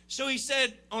 So he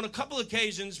said on a couple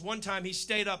occasions, one time he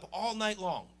stayed up all night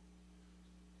long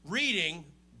reading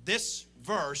this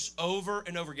verse over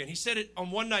and over again. He said it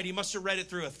on one night, he must have read it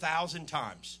through 1,000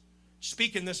 times,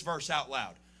 speaking this verse out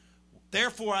loud.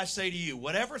 Therefore, I say to you,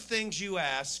 whatever things you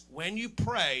ask, when you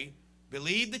pray,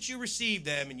 believe that you receive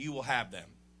them and you will have them.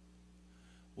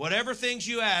 Whatever things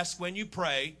you ask when you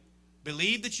pray,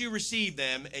 believe that you receive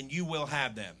them and you will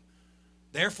have them.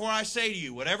 Therefore, I say to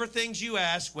you, whatever things you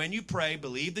ask when you pray,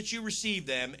 believe that you receive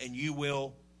them and you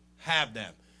will have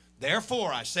them.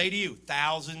 Therefore, I say to you,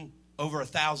 over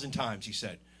 1,000 times, he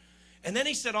said. And then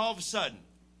he said all of a sudden,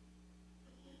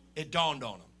 it dawned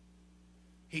on him.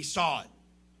 He saw it.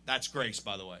 That's grace,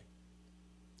 by the way.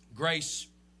 Grace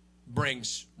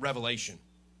brings revelation.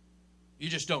 You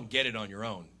just don't get it on your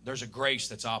own. There's a grace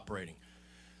that's operating.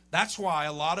 That's why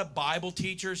a lot of Bible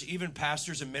teachers, even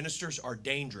pastors and ministers, are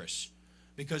dangerous.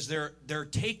 Because they're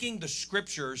taking the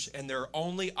scriptures and they're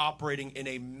only operating in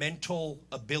a mental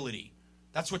ability.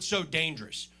 That's what's so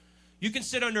dangerous. You can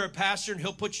sit under a pastor and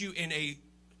he'll put you in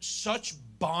such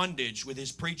bondage with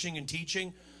his preaching and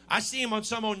teaching. I see him on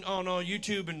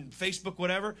YouTube and Facebook,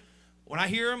 whatever. When I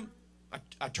hear him,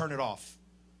 I turn it off.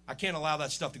 I can't allow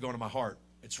that stuff to go into my heart.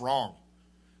 It's wrong.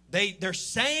 They're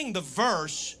saying the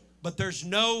verse, but there's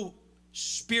no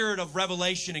spirit of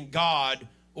revelation in God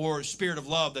or spirit of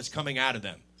love that's coming out of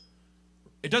them.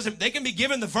 They can be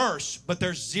given the verse, but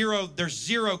there's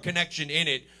zero connection in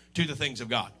it to the things of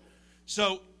God.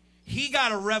 So he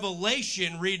got a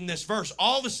revelation reading this verse.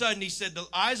 All of a sudden, he said the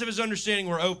eyes of his understanding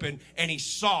were open, and he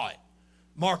saw it.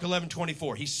 Mark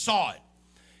 11:24. He saw it.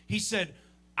 He said,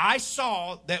 I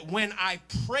saw that when I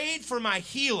prayed for my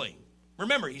healing,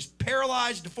 remember, he's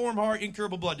paralyzed, deformed heart,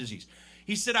 incurable blood disease.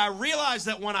 He said, I realized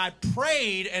that when I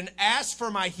prayed and asked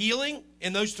for my healing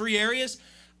in those 3 areas,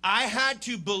 I had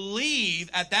to believe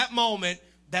at that moment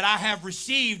that I have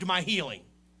received my healing.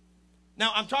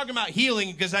 Now, I'm talking about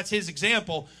healing because that's his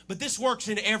example, but this works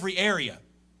in every area.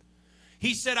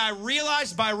 He said, I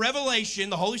realized by revelation,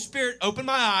 the Holy Spirit opened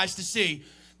my eyes to see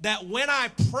that when I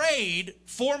prayed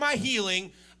for my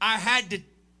healing, I had to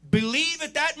believe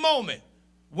at that moment,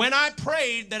 when I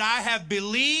prayed, that I have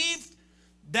believed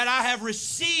that I have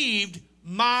received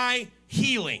my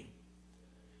healing.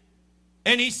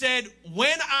 And he said,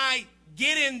 when I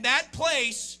get in that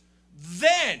place,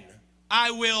 then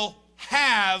I will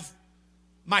have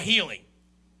my healing.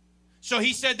 So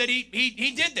he said that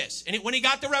he did this. And when he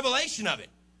got the revelation of it.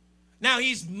 Now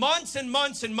he's months and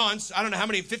months and months, I don't know how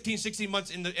many, 15, 16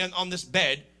 months on this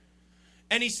bed.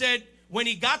 And he said, when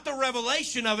he got the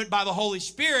revelation of it by the Holy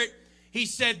Spirit, he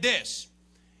said this.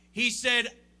 He said,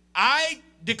 I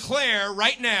declare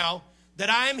right now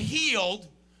that I am healed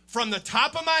from the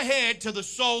top of my head to the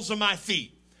soles of my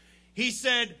feet. He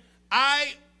said,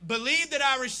 I believe that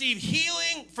I receive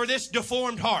healing for this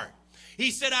deformed heart.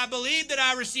 He said, I believe that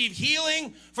I receive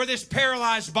healing for this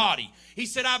paralyzed body. He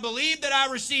said, I believe that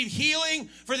I receive healing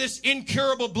for this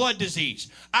incurable blood disease.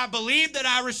 I believe that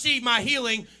I receive my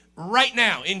healing right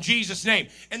now in Jesus' name.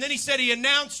 And then he said, he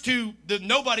announced to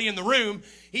nobody in the room,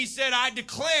 he said, I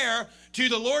declare to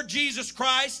the Lord Jesus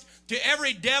Christ, to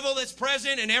every devil that's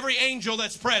present and every angel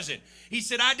that's present. He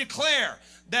said, I declare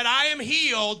that I am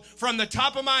healed from the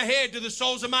top of my head to the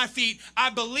soles of my feet. I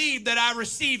believe that I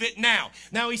receive it now.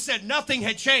 Now, he said nothing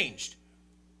had changed.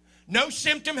 No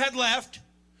symptom had left.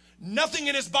 Nothing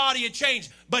in his body had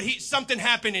changed. But something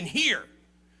happened in here.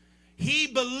 He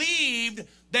believed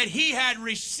that he had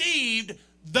received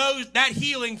that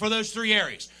healing for those 3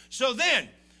 areas. So then,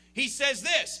 he says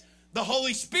this. The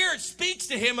Holy Spirit speaks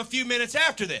to him a few minutes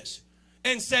after this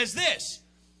and says this.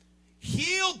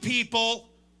 Healed people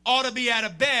ought to be out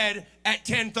of bed at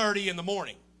 10:30 in the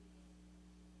morning.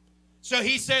 So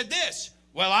he said this.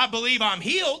 Well, I believe I'm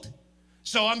healed,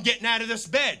 so I'm getting out of this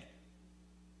bed.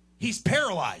 He's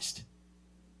paralyzed.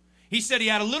 He said he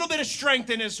had a little bit of strength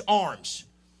in his arms.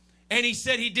 And he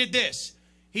said he did this.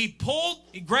 He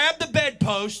grabbed the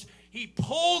bedpost. He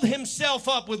pulled himself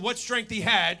up with what strength he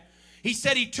had. He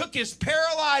said he took his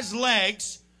paralyzed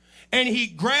legs and he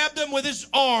grabbed them with his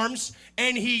arms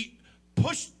and he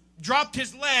dropped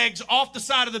his legs off the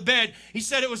side of the bed. He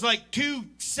said it was like 2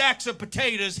 sacks of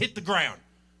potatoes hit the ground.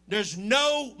 There's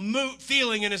no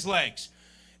feeling in his legs.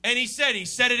 And he said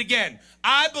it again.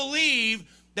 I believe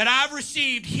that I've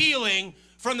received healing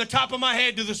from the top of my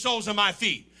head to the soles of my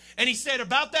feet. And he said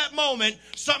about that moment,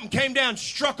 something came down,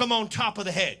 struck him on top of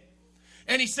the head.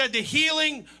 And he said the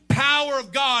healing power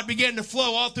of God began to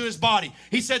flow all through his body.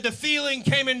 He said the feeling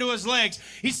came into his legs.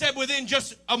 He said within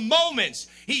just a moment,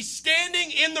 he's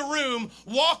standing in the room,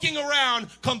 walking around,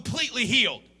 completely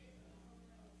healed.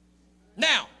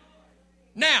 Now,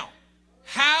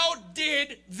 how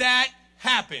did that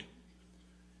happen?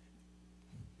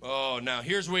 Oh, now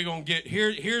here's where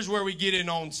here's where we get in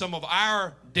on some of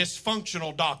our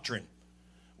dysfunctional doctrine.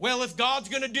 Well, if God's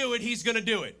going to do it, he's going to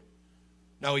do it.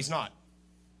 No, he's not.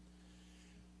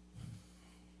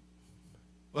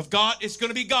 If God, it's going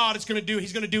to be God, he's going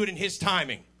to do it in his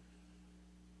timing.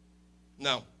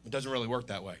 No, it doesn't really work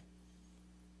that way.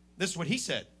 This is what he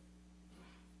said.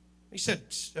 He said,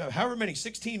 however many,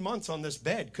 16 months on this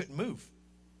bed, couldn't move.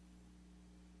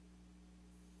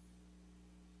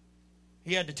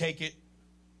 He had to take it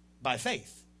by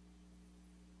faith.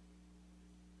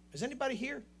 Is anybody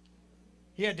here?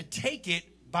 He had to take it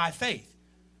by faith.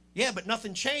 Yeah, but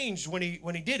nothing changed when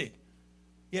he did it.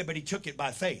 Yeah, but he took it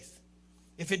by faith.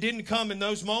 If it didn't come in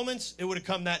those moments, it would have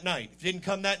come that night. If it didn't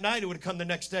come that night, it would have come the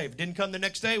next day. If it didn't come the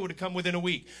next day, it would have come within a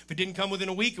week. If it didn't come within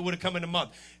a week, it would have come in a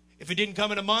month. If it didn't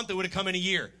come in a month, it would have come in a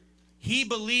year. He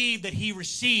believed that he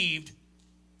received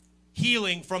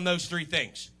healing from those 3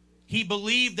 things. He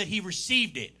believed that he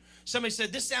received it. Somebody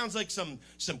said, this sounds like some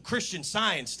Christian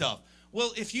Science stuff.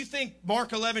 Well, if you think Mark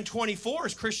 11:24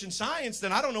 is Christian Science,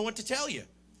 then I don't know what to tell you.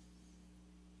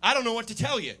 I don't know what to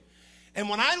tell you. And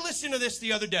when I listened to this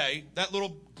the other day, that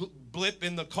little blip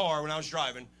in the car when I was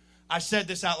driving, I said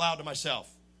this out loud to myself.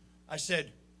 I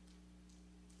said,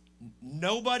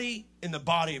 nobody in the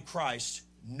body of Christ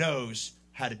knows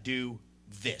how to do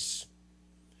this.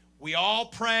 We all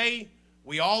pray.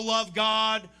 We all love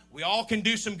God. We all can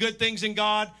do some good things in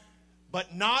God.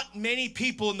 But not many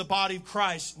people in the body of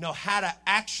Christ know how to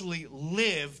actually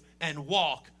live and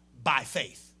walk by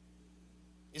faith.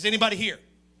 Is anybody here?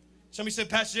 Somebody said,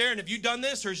 Pastor Darrin, have you done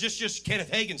this, or is this just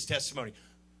Kenneth Hagin's testimony?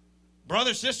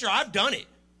 Brother, sister, I've done it.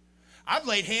 I've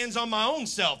laid hands on my own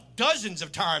self dozens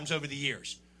of times over the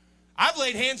years. I've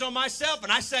laid hands on myself,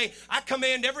 and I say, I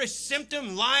command every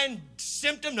lying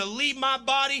symptom to leave my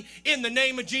body in the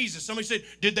name of Jesus. Somebody said,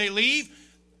 did they leave?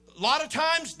 A lot of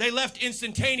times, they left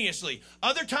instantaneously.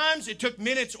 Other times, it took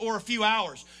minutes or a few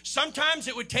hours. Sometimes,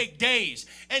 it would take days.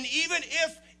 And even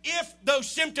if those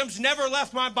symptoms never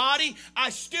left my body, I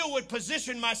still would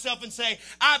position myself and say,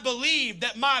 I believe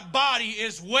that my body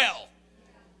is well.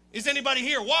 Is anybody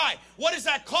here? Why? What is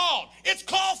that called? It's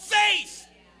called faith.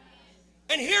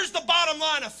 And here's the bottom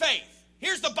line of faith.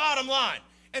 Here's the bottom line.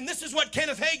 And this is what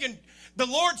Kenneth Hagin, the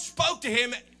Lord spoke to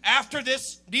him after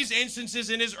these instances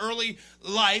in his early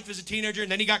life as a teenager,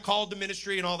 and then he got called to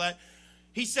ministry and all that.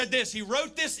 He said this. He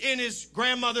wrote this in his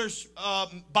grandmother's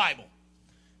Bible.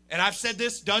 And I've said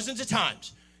this dozens of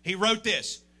times. He wrote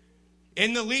this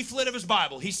in the leaflet of his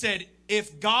Bible. He said,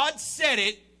 if God said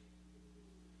it,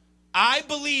 I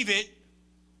believe it,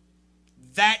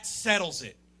 that settles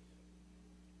it.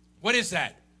 What is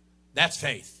that? That's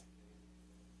faith.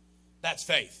 That's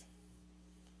faith.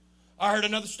 I heard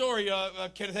another story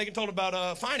Kenneth Hagin told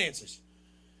about finances.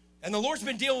 And the Lord's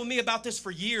been dealing with me about this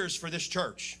for years for this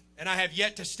church. And I have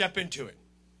yet to step into it.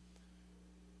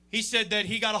 He said that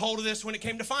he got a hold of this when it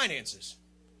came to finances.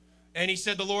 And he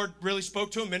said the Lord really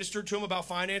spoke to him, ministered to him about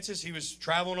finances. He was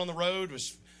traveling on the road.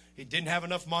 He didn't have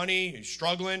enough money. He was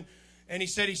struggling. And he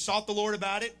said he sought the Lord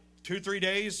about it. 2-3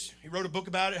 days. He wrote a book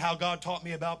about it, How God Taught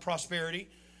Me About Prosperity.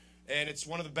 And it's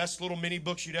one of the best little mini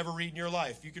books you'd ever read in your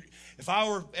life. If I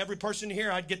were every person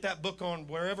here, I'd get that book on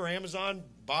wherever, Amazon,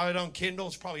 buy it on Kindle.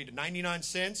 It's probably 99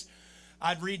 cents.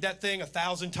 I'd read that thing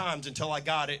 1,000 times until I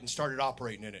got it and started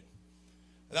operating in it.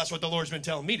 That's what the Lord's been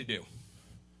telling me to do.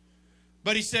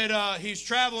 But he said he's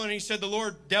traveling, and he said the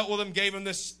Lord dealt with him, gave him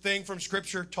this thing from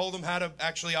Scripture, told him how to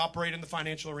actually operate in the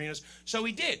financial arenas. So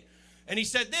he did. And he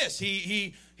said this.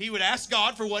 He would ask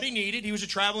God for what he needed. He was a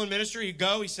traveling minister. He'd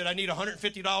go. He said, I need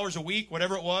 $150 a week,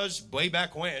 whatever it was, way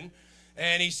back when.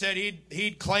 And he said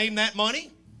he'd claim that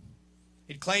money.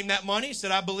 He'd claim that money. He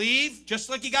said, I believe, just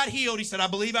like he got healed, he said, I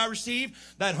believe I received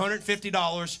that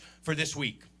 $150 for this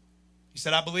week. He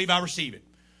said, I believe I receive it.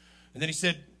 And then he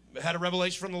said, had a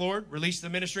revelation from the Lord, released the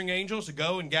ministering angels to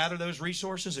go and gather those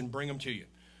resources and bring them to you.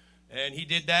 And he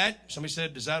did that. Somebody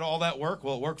said, does that all that work?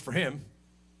 Well, it worked for him.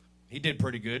 He did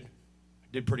pretty good.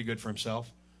 Did pretty good for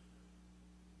himself.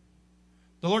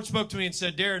 The Lord spoke to me and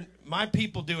said, Darrin, my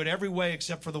people do it every way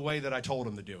except for the way that I told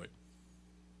them to do it.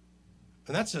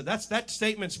 And that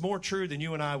statement's more true than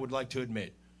you and I would like to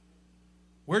admit.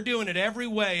 We're doing it every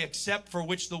way except for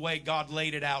the way God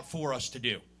laid it out for us to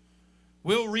do.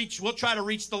 We'll try to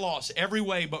reach the lost every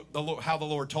way but how the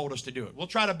Lord told us to do it. We'll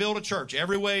try to build a church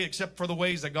every way except for the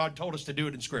ways that God told us to do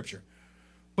it in Scripture.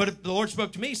 But if the Lord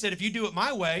spoke to me, he said, if you do it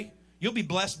my way, you'll be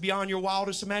blessed beyond your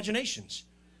wildest imaginations.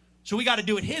 So we got to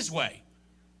do it his way.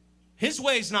 His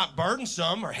way is not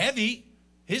burdensome or heavy.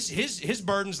 His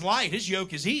burden's light. His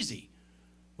yoke is easy.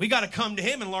 We got to come to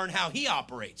him and learn how he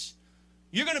operates.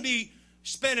 You're going to be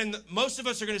most of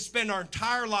us are going to spend our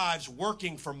entire lives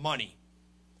working for money.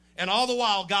 And all the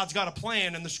while, God's got a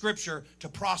plan in the Scripture to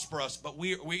prosper us. But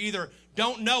we either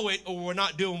don't know it or we're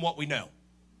not doing what we know.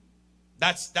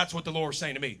 That's what the Lord was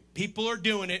saying to me. People are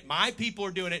doing it. My people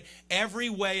are doing it every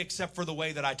way except for the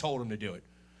way that I told them to do it.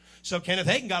 So Kenneth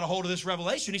Hagin got a hold of this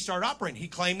revelation. He started operating. He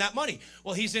claimed that money.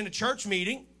 Well, he's in a church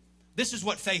meeting. This is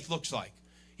what faith looks like.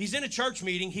 He's in a church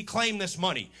meeting. He claimed this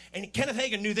money. And Kenneth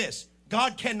Hagin knew this.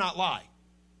 God cannot lie.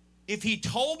 If he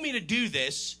told me to do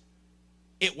this,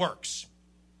 it works.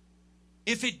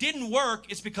 If it didn't work,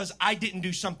 it's because I didn't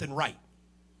do something right.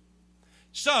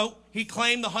 So he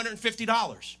claimed the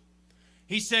 $150.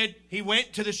 He said he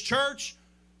went to this church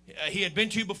he had been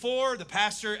to before. The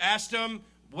pastor asked him,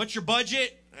 what's your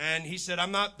budget? And he said,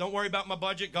 don't worry about my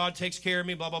budget. God takes care of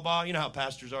me, blah, blah, blah. You know how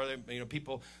pastors are.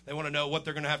 People, they want to know what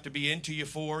they're going to have to be into you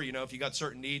for. If you got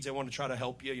certain needs, they want to try to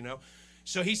help you,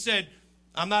 So he said,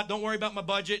 don't worry about my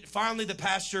budget. Finally, the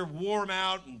pastor wore him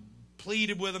out and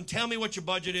pleaded with him, tell me what your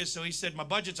budget is. So he said, my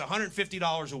budget's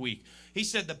 $150 a week. He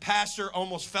said the pastor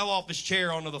almost fell off his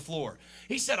chair onto the floor.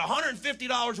 He said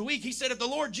 $150 a week. He said if the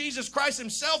Lord Jesus Christ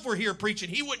himself were here preaching,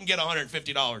 he wouldn't get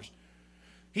 $150.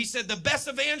 He said the best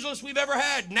evangelist we've ever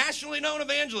had, nationally known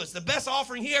evangelist, the best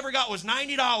offering he ever got was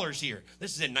 $90 here.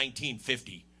 This is in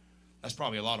 1950. That's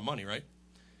probably a lot of money, right?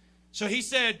 So he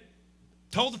said,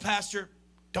 told the pastor,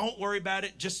 don't worry about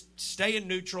it. Just stay in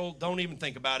neutral. Don't even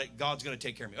think about it. God's going to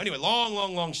take care of me. Anyway,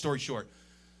 long story short.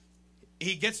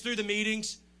 He gets through the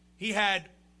meetings. He had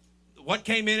what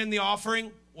came in the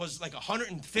offering was like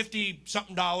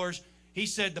 $150-something. He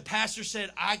said, the pastor said,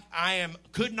 I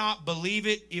could not believe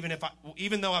it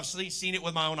even though I've seen it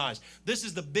with my own eyes. This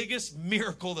is the biggest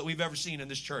miracle that we've ever seen in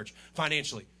this church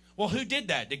financially. Well, who did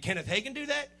that? Did Kenneth Hagin do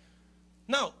that?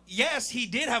 No. Yes, he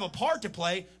did have a part to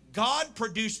play. God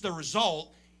produced the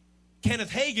result.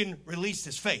 Kenneth Hagin released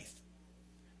his faith.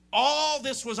 All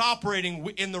this was operating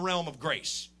in the realm of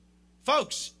grace.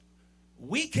 Folks,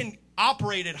 we can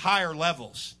operate at higher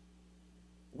levels.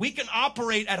 We can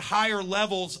operate at higher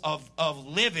levels of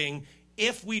living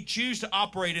if we choose to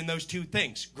operate in those two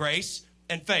things, grace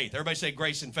and faith. Everybody say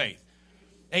grace and faith.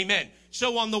 Amen.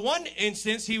 So on the one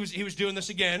instance, he was doing this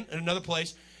again in another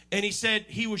place, and he said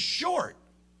he was short.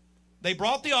 They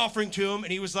brought the offering to him,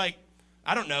 and he was like,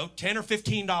 I don't know, $10 or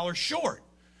 $15 short.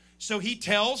 So he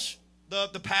tells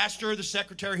the pastor, the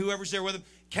secretary, whoever's there with him,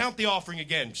 count the offering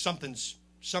again.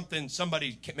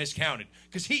 Somebody miscounted.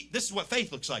 Because this is what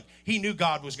faith looks like. He knew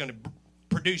God was going to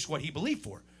produce what he believed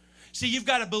for. See, you've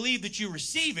got to believe that you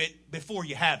receive it before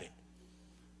you have it.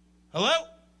 Hello?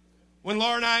 When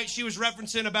Laura and she was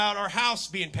referencing about our house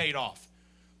being paid off.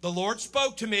 The Lord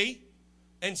spoke to me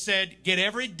and said, get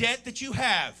every debt that you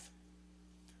have,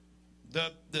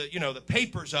 the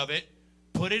papers of it,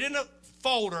 put it in a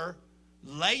folder,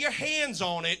 lay your hands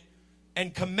on it,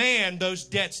 and command those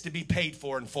debts to be paid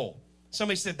for in full.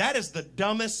 Somebody said, that is the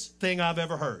dumbest thing I've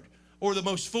ever heard, or the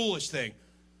most foolish thing.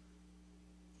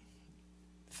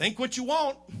 Think what you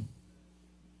want.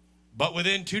 But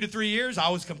within 2 to 3 years, I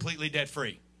was completely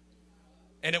debt-free.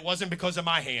 And it wasn't because of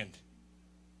my hand.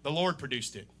 The Lord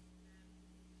produced it.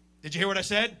 Did you hear what I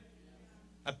said?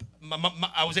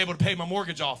 I was able to pay my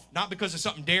mortgage off, not because of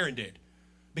something Darrin did,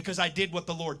 because I did what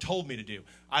the Lord told me to do.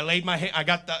 I laid my hand, I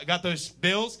got those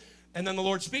bills, and then the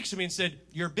Lord speaks to me and said,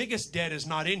 your biggest debt is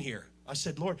not in here. I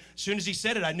said, Lord, as soon as he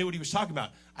said it, I knew what he was talking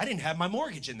about. I didn't have my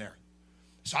mortgage in there.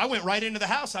 So I went right into the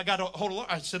house. I got a hold of Lord.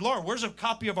 I said, Lord, where's a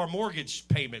copy of our mortgage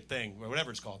payment thing, or whatever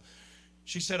it's called?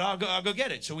 She said, I'll go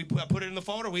get it. So I put it in the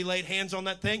folder. We laid hands on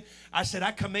that thing. I said,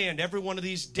 I command every one of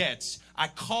these debts. I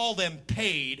call them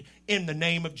paid in the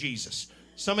name of Jesus.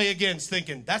 Somebody again is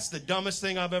thinking, that's the dumbest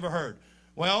thing I've ever heard.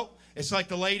 Well, It's like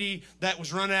the lady that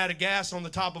was running out of gas on the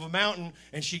top of a mountain,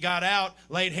 and she got out,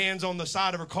 laid hands on the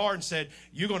side of her car and said,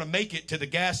 you're going to make it to the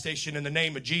gas station in the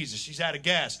name of Jesus. She's out of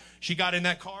gas. She got in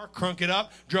that car, crunk it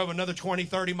up, drove another 20,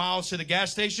 30 miles to the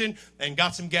gas station, and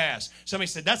got some gas. Somebody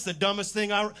said, that's the dumbest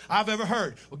thing I've ever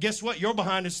heard. Well, guess what? Your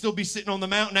behind would still be sitting on the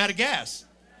mountain out of gas.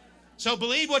 So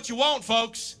believe what you want,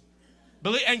 folks.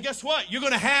 And guess what? You're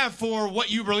going to have for what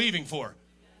you're believing for.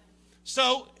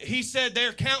 So he said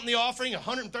they're counting the offering,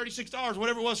 $136,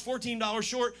 whatever it was, $14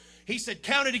 short. He said,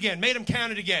 count it again. Made him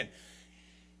count it again.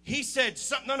 He said,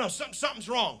 something's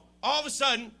wrong. All of a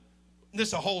sudden, this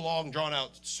is a whole long,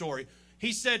 drawn-out story.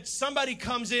 He said, somebody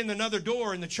comes in another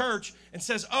door in the church and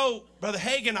says, oh, Brother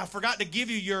Hagin, I forgot to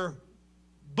give you your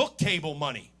book table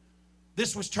money.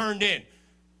 This was turned in.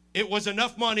 It was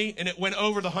enough money, and it went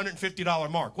over the $150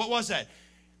 mark. What was that?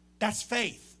 That's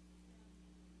faith.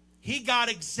 He got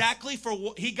exactly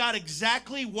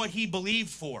what he believed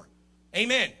for.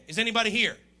 Amen. Is anybody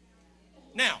here?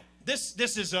 Now, this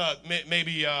is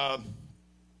maybe a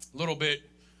little bit,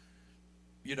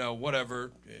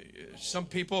 whatever. Some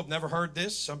people have never heard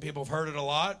this. Some people have heard it a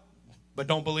lot, but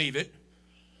don't believe it.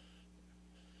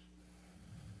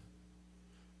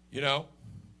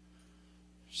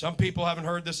 Some people haven't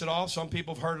heard this at all. Some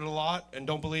people have heard it a lot and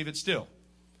don't believe it still.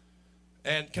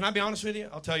 And can I be honest with you?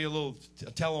 I'll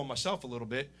tell on myself a little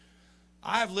bit.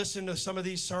 I have listened to some of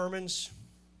these sermons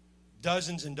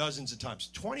dozens and dozens of times.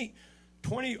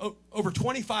 Over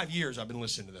 25 years I've been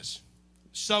listening to this.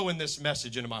 Sowing this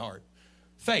message into my heart.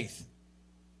 Faith.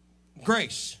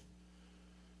 Grace.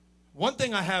 One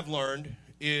thing I have learned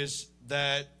is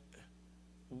that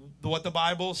what the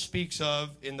Bible speaks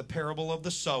of in the parable of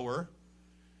the sower,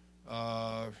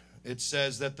 it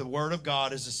says that the word of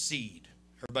God is a seed.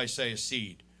 Everybody say a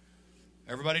seed.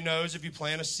 Everybody knows if you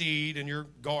plant a seed in your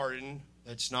garden,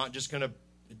 it's not just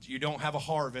you don't have a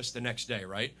harvest the next day,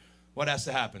 right? What has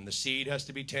to happen? The seed has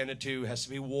to be tended to, has to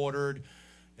be watered,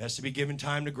 it has to be given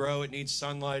time to grow, it needs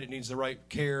sunlight, it needs the right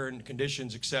care and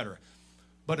conditions, etc.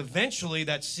 But eventually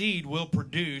that seed will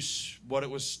produce what it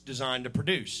was designed to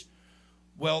produce.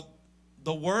 Well,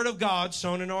 the word of God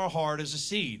sown in our heart is a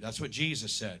seed. That's what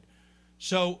Jesus said.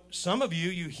 So some of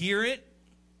you hear it.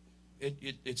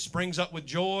 It springs up with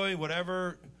joy,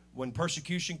 whatever. When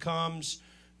persecution comes,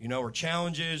 or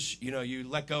challenges, you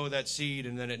let go of that seed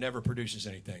and then it never produces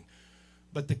anything.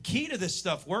 But the key to this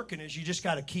stuff working is you just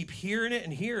got to keep hearing it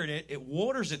and hearing it. It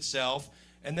waters itself.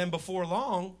 And then before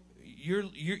long,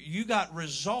 you got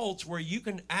results where you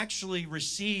can actually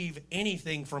receive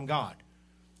anything from God.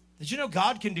 Did you know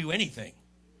God can do anything?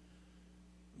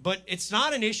 But it's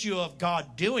not an issue of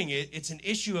God doing it. It's an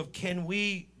issue of can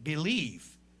we believe?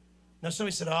 Now,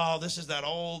 somebody said, oh, this is that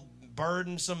old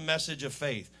burdensome message of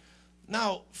faith.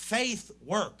 No, faith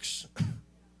works.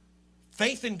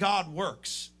 Faith in God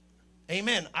works.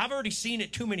 Amen. I've already seen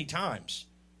it too many times.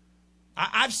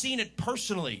 I've seen it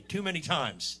personally too many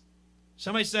times.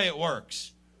 Somebody say it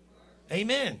works.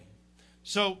 Amen.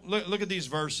 So look at these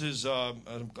verses.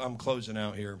 I'm closing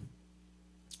out here.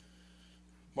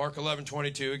 Mark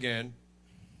 11:22 again.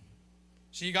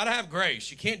 So you got to have grace.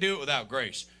 You can't do it without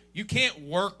grace. You can't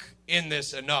work in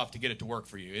this enough to get it to work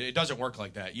for you. It doesn't work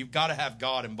like that. You've got to have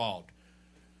God involved.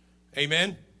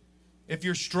 Amen? If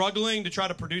you're struggling to try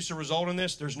to produce a result in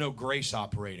this, there's no grace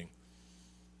operating.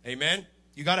 Amen?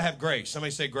 You got to have grace.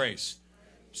 Somebody say grace.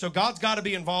 So God's got to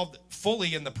be involved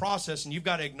fully in the process, and you've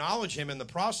got to acknowledge him in the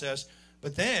process.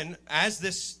 But then, as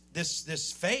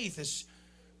this faith is,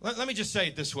 let me just say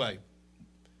it this way.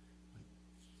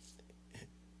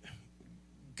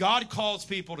 God calls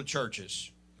people to churches,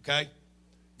 okay?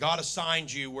 God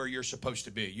assigns you where you're supposed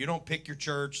to be. You don't pick your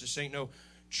church. This ain't no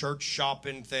church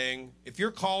shopping thing. If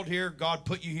you're called here, God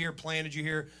put you here, planted you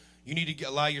here, you need to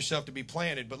allow yourself to be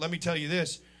planted. But let me tell you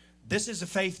this. This is a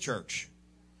faith church,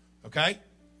 okay?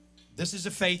 This is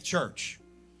a faith church.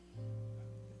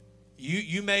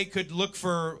 You could look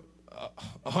for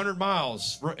 100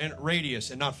 miles in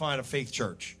radius and not find a faith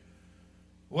church.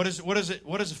 What does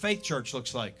a faith church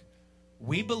looks like?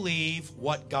 We believe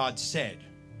what God said.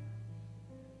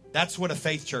 That's what a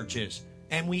faith church is.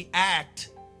 And we act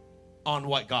on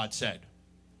what God said.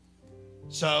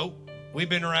 So, we've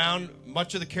been around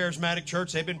much of the charismatic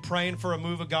church. They've been praying for a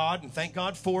move of God, and thank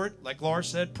God for it. Like Laura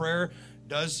said, prayer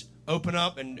does open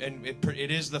up, and it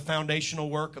is the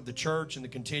foundational work of the church and the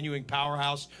continuing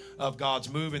powerhouse of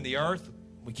God's move in the earth.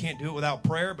 We can't do it without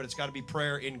prayer, but it's got to be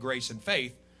prayer in grace and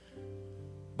faith.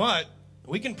 But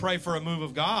we can pray for a move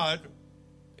of God.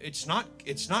 It's not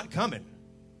coming.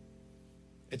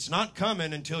 It's not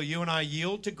coming until you and I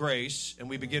yield to grace and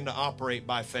we begin to operate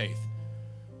by faith.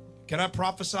 Can I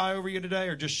prophesy over you today,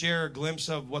 or just share a glimpse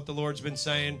of what the Lord's been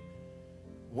saying?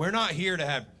 We're not here to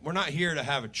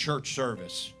have a church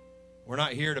service. We're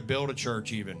not here to build a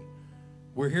church even.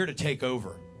 We're here to take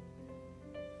over.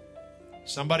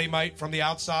 Somebody might, from the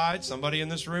outside, somebody in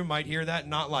this room might hear that and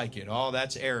not like it. Oh,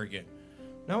 that's arrogant.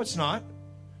 No, it's not.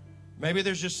 Maybe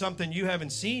there's just something you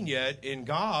haven't seen yet in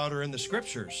God or in the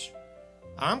scriptures.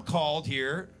 I'm called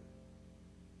here.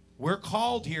 We're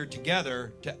called here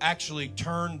together to actually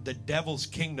turn the devil's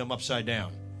kingdom upside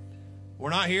down.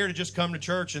 We're not here to just come to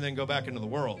church and then go back into the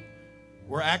world.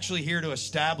 We're actually here to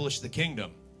establish the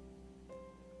kingdom.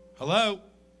 Hello?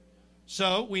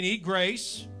 So we need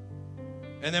grace,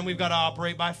 and then we've got to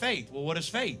operate by faith. Well, what is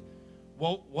faith?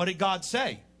 Well, what did God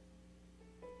say?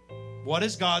 What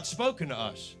has God spoken to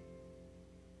us?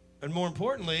 And more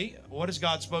importantly, what has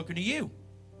God spoken to you?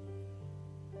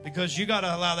 Because you got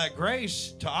to allow that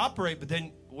grace to operate, but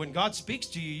then when God speaks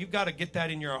to you, you've got to get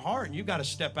that in your heart, and you've got to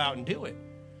step out and do it.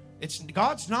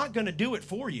 God's not going to do it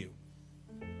for you.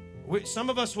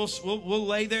 Some of us will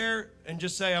lay there and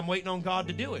just say, I'm waiting on God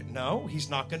to do it. No,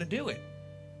 he's not going to do it.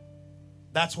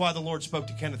 That's why the Lord spoke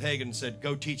to Kenneth Hagin and said,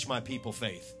 go teach my people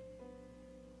faith.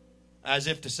 As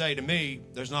if to say to me,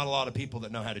 there's not a lot of people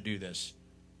that know how to do this.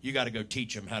 You got to go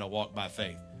teach them how to walk by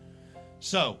faith.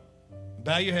 So,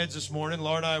 bow your heads this morning.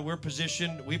 Lord, we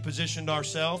positioned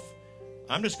ourselves.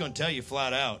 I'm just going to tell you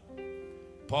flat out.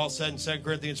 Paul said in 2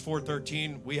 Corinthians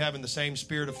 4:13, we have in the same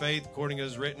spirit of faith, according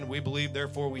as written, we believe,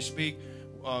 therefore we speak.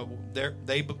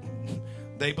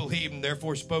 They believe and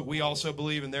therefore spoke. We also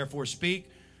believe and therefore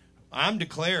speak. I'm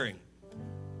declaring,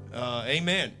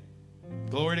 amen.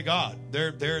 Glory to God.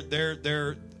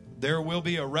 There will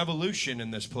be a revolution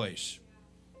in this place.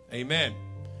 Amen.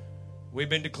 We've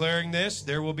been declaring this.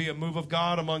 There will be a move of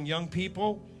God among young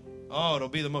people. Oh, it'll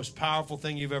be the most powerful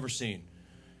thing you've ever seen.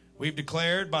 We've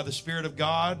declared by the Spirit of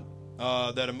God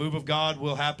that a move of God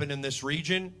will happen in this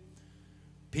region.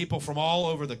 People from all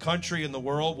over the country and the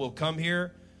world will come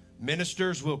here.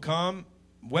 Ministers will come.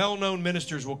 Well-known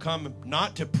ministers will come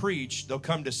not to preach. They'll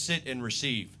come to sit and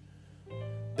receive.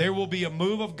 There will be a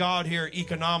move of God here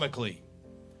economically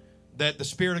that the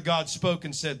Spirit of God spoke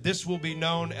and said, this will be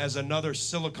known as another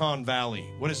Silicon Valley.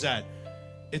 What is that?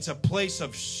 It's a place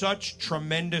of such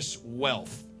tremendous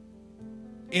wealth,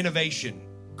 innovation,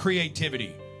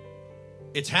 creativity.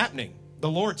 It's happening. The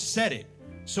Lord said it.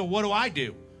 So what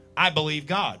do? I believe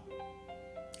God.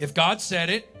 If God said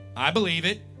it, I believe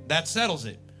it. That settles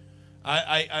it.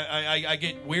 I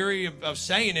get weary of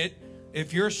saying it.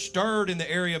 If you're stirred in the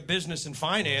area of business and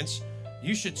finance,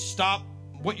 you should stop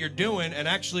what you're doing and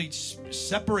actually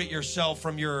separate yourself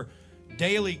from your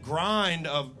daily grind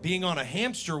of being on a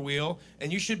hamster wheel,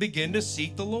 and you should begin to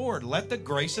seek the Lord. Let the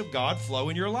grace of God flow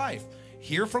in your life.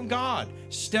 Hear from God.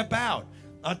 Step out.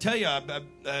 I'll tell you,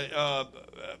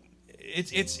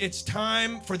 it's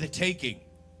time for the taking.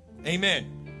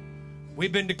 Amen.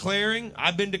 We've been declaring.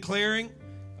 I've been declaring.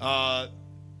 I'll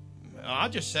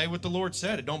just say what the Lord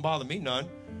said. It don't bother me none.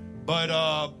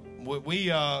 But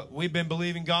we've been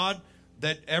believing God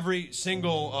that every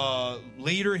single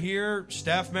leader here,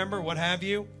 staff member, what have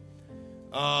you,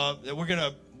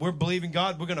 that we're believing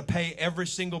God. We're gonna pay every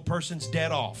single person's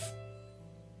debt off.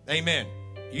 Amen.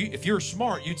 If you're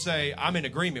smart, you'd say, I'm in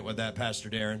agreement with that, Pastor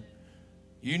Darrin.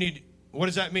 What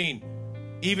does that mean?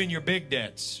 Even your big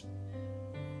debts.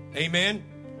 Amen.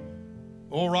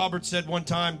 Old Robert said one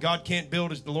time, God can't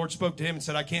build, the Lord spoke to him and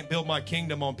said, I can't build my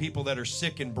kingdom on people that are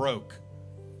sick and broke.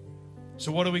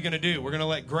 So what are we going to do? We're going to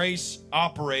let grace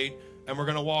operate, and we're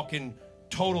going to walk in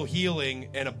total healing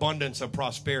and abundance of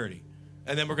prosperity.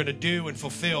 And then we're going to do and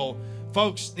fulfill.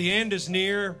 Folks, the end is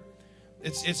near.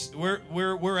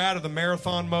 We're out of the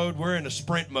marathon mode. We're in a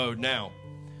sprint mode now.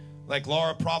 Like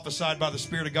Laura prophesied by the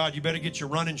Spirit of God, you better get your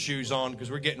running shoes on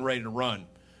because we're getting ready to run.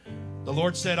 The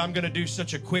Lord said, I'm going to do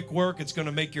such a quick work, it's going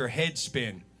to make your head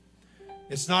spin.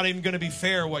 It's not even going to be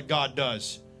fair what God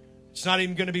does. It's not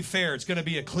even going to be fair. It's going to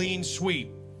be a clean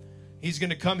sweep. He's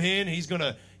going to come in. He's going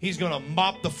to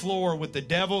mop the floor with the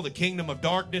devil. The kingdom of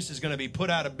darkness is going to be put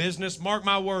out of business. Mark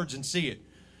my words and see it.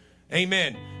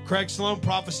 Amen. Craig Sloan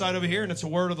prophesied over here, and it's a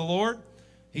word of the Lord.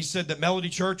 He said that Melody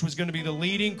Church was going to be the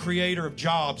leading creator of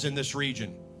jobs in this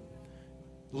region.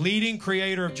 Leading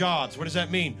creator of jobs. What does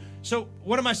that mean? So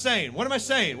what am I saying? What am I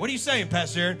saying? What are you saying,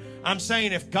 Pastor Darrin? I'm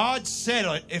saying if God said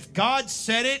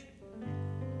it,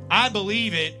 I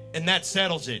believe it, and that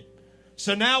settles it.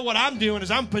 So now what I'm doing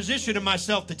is I'm positioning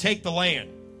myself to take the land.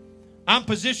 I'm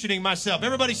positioning myself.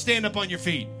 Everybody stand up on your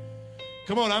feet.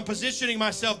 Come on, I'm positioning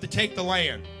myself to take the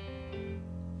land.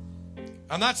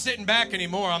 I'm not sitting back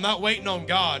anymore. I'm not waiting on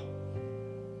God.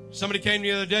 Somebody came to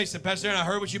me the other day and said, Pastor Darrin, I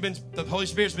heard what the Holy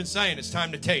Spirit's been saying. It's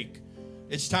time to take.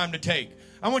 It's time to take.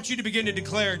 I want you to begin to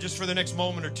declare just for the next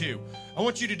moment or two. I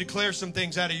want you to declare some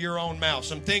things out of your own mouth,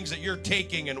 some things that you're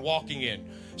taking and walking in.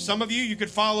 Some of you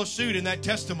could follow suit in that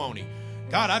testimony.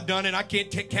 God, I've done it. I can't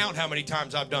count how many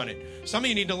times I've done it. Some of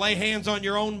you need to lay hands on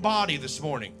your own body this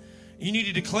morning. You need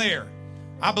to declare,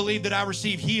 I believe that I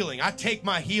receive healing. I take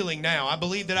my healing now. I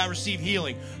believe that I receive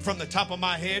healing from the top of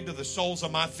my head to the soles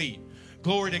of my feet.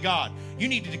 Glory to God. You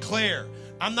need to declare,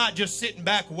 I'm not just sitting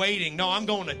back waiting. No, I'm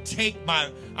going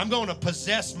to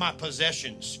possess my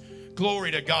possessions. Glory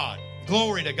to God.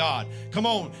 Glory to God. Come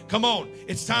on, come on.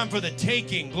 It's time for the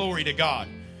taking. Glory to God.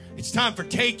 It's time for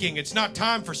taking. It's not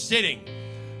time for sitting.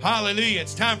 Hallelujah.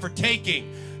 It's time for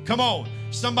taking. Come on.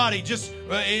 Somebody just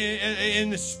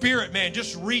in the spirit, man,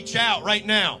 just reach out right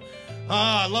now.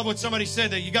 I love what somebody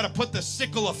said, that you got to put the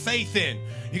sickle of faith in.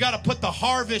 You got to put the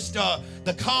harvest,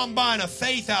 the combine of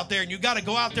faith out there, and you got to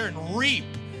go out there and reap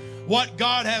what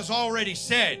God has already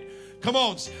said. Come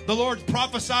on, the Lord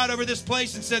prophesied over this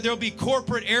place and said there'll be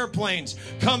corporate airplanes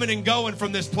coming and going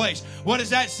from this place. What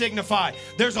does that signify?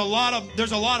 There's a lot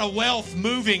of wealth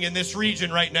moving in this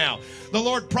region right now. The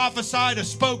Lord prophesied or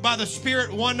spoke by the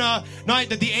Spirit one night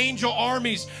that the angel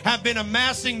armies have been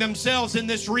amassing themselves in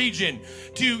this region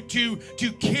to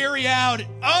carry out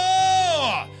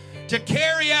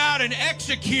and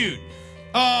execute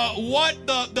what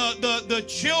the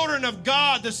children of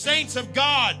God, the saints of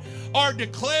God, are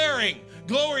declaring.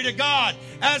 Glory to God.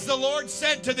 As the Lord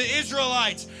said to the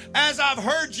Israelites, as I've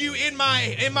heard you in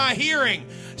my hearing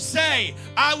say,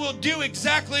 I will do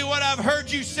exactly what I've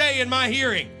heard you say in my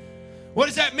hearing. What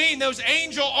does that mean? Those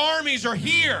angel armies are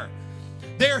here.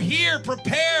 They're here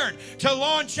prepared to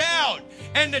launch out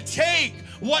and to take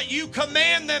what you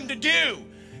command them to do.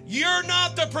 You're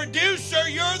not the producer,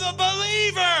 you're the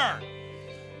believer.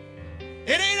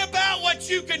 It ain't about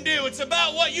what you can do. It's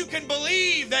about what you can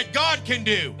believe that God can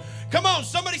do. Come on,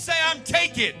 somebody say, I'm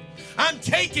taking. I'm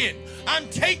taking. I'm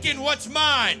taking what's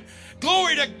mine.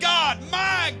 Glory to God.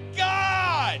 My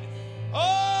God.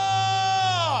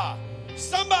 Oh,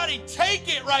 somebody take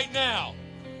it right now.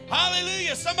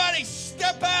 Hallelujah. Somebody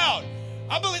step out.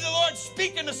 I believe the Lord's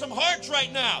speaking to some hearts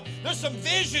right now. There's some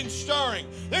vision stirring.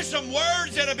 There's some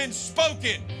words that have been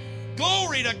spoken.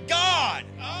 Glory to God.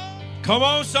 Oh. Come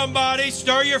on, somebody.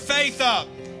 Stir your faith up.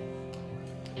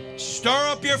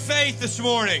 Stir up your faith this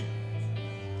morning.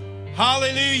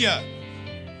 Hallelujah.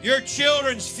 Your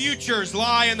children's futures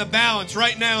lie in the balance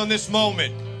right now in this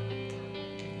moment.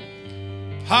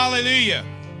 Hallelujah.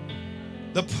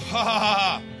 The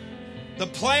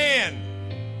plan.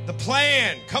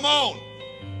 Come on.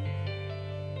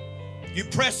 You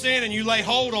press in and you lay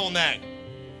hold on that.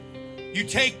 You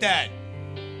take that.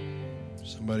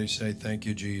 Somebody say, thank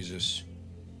you, Jesus.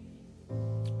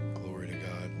 Glory to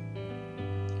God.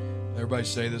 Everybody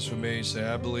say this with me. Say,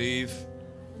 I believe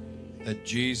that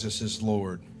Jesus is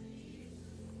Lord.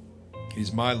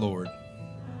 He's my Lord.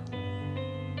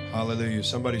 Hallelujah.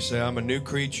 Somebody say, I'm a new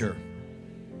creature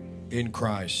in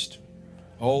Christ.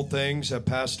 Old things have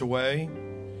passed away.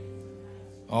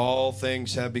 All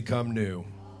things have become new.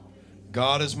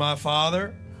 God is my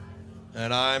Father,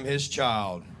 and I'm His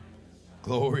child.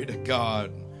 Glory to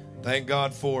God. Thank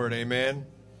God for it. Amen.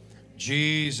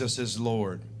 Jesus is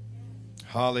Lord.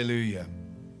 Hallelujah.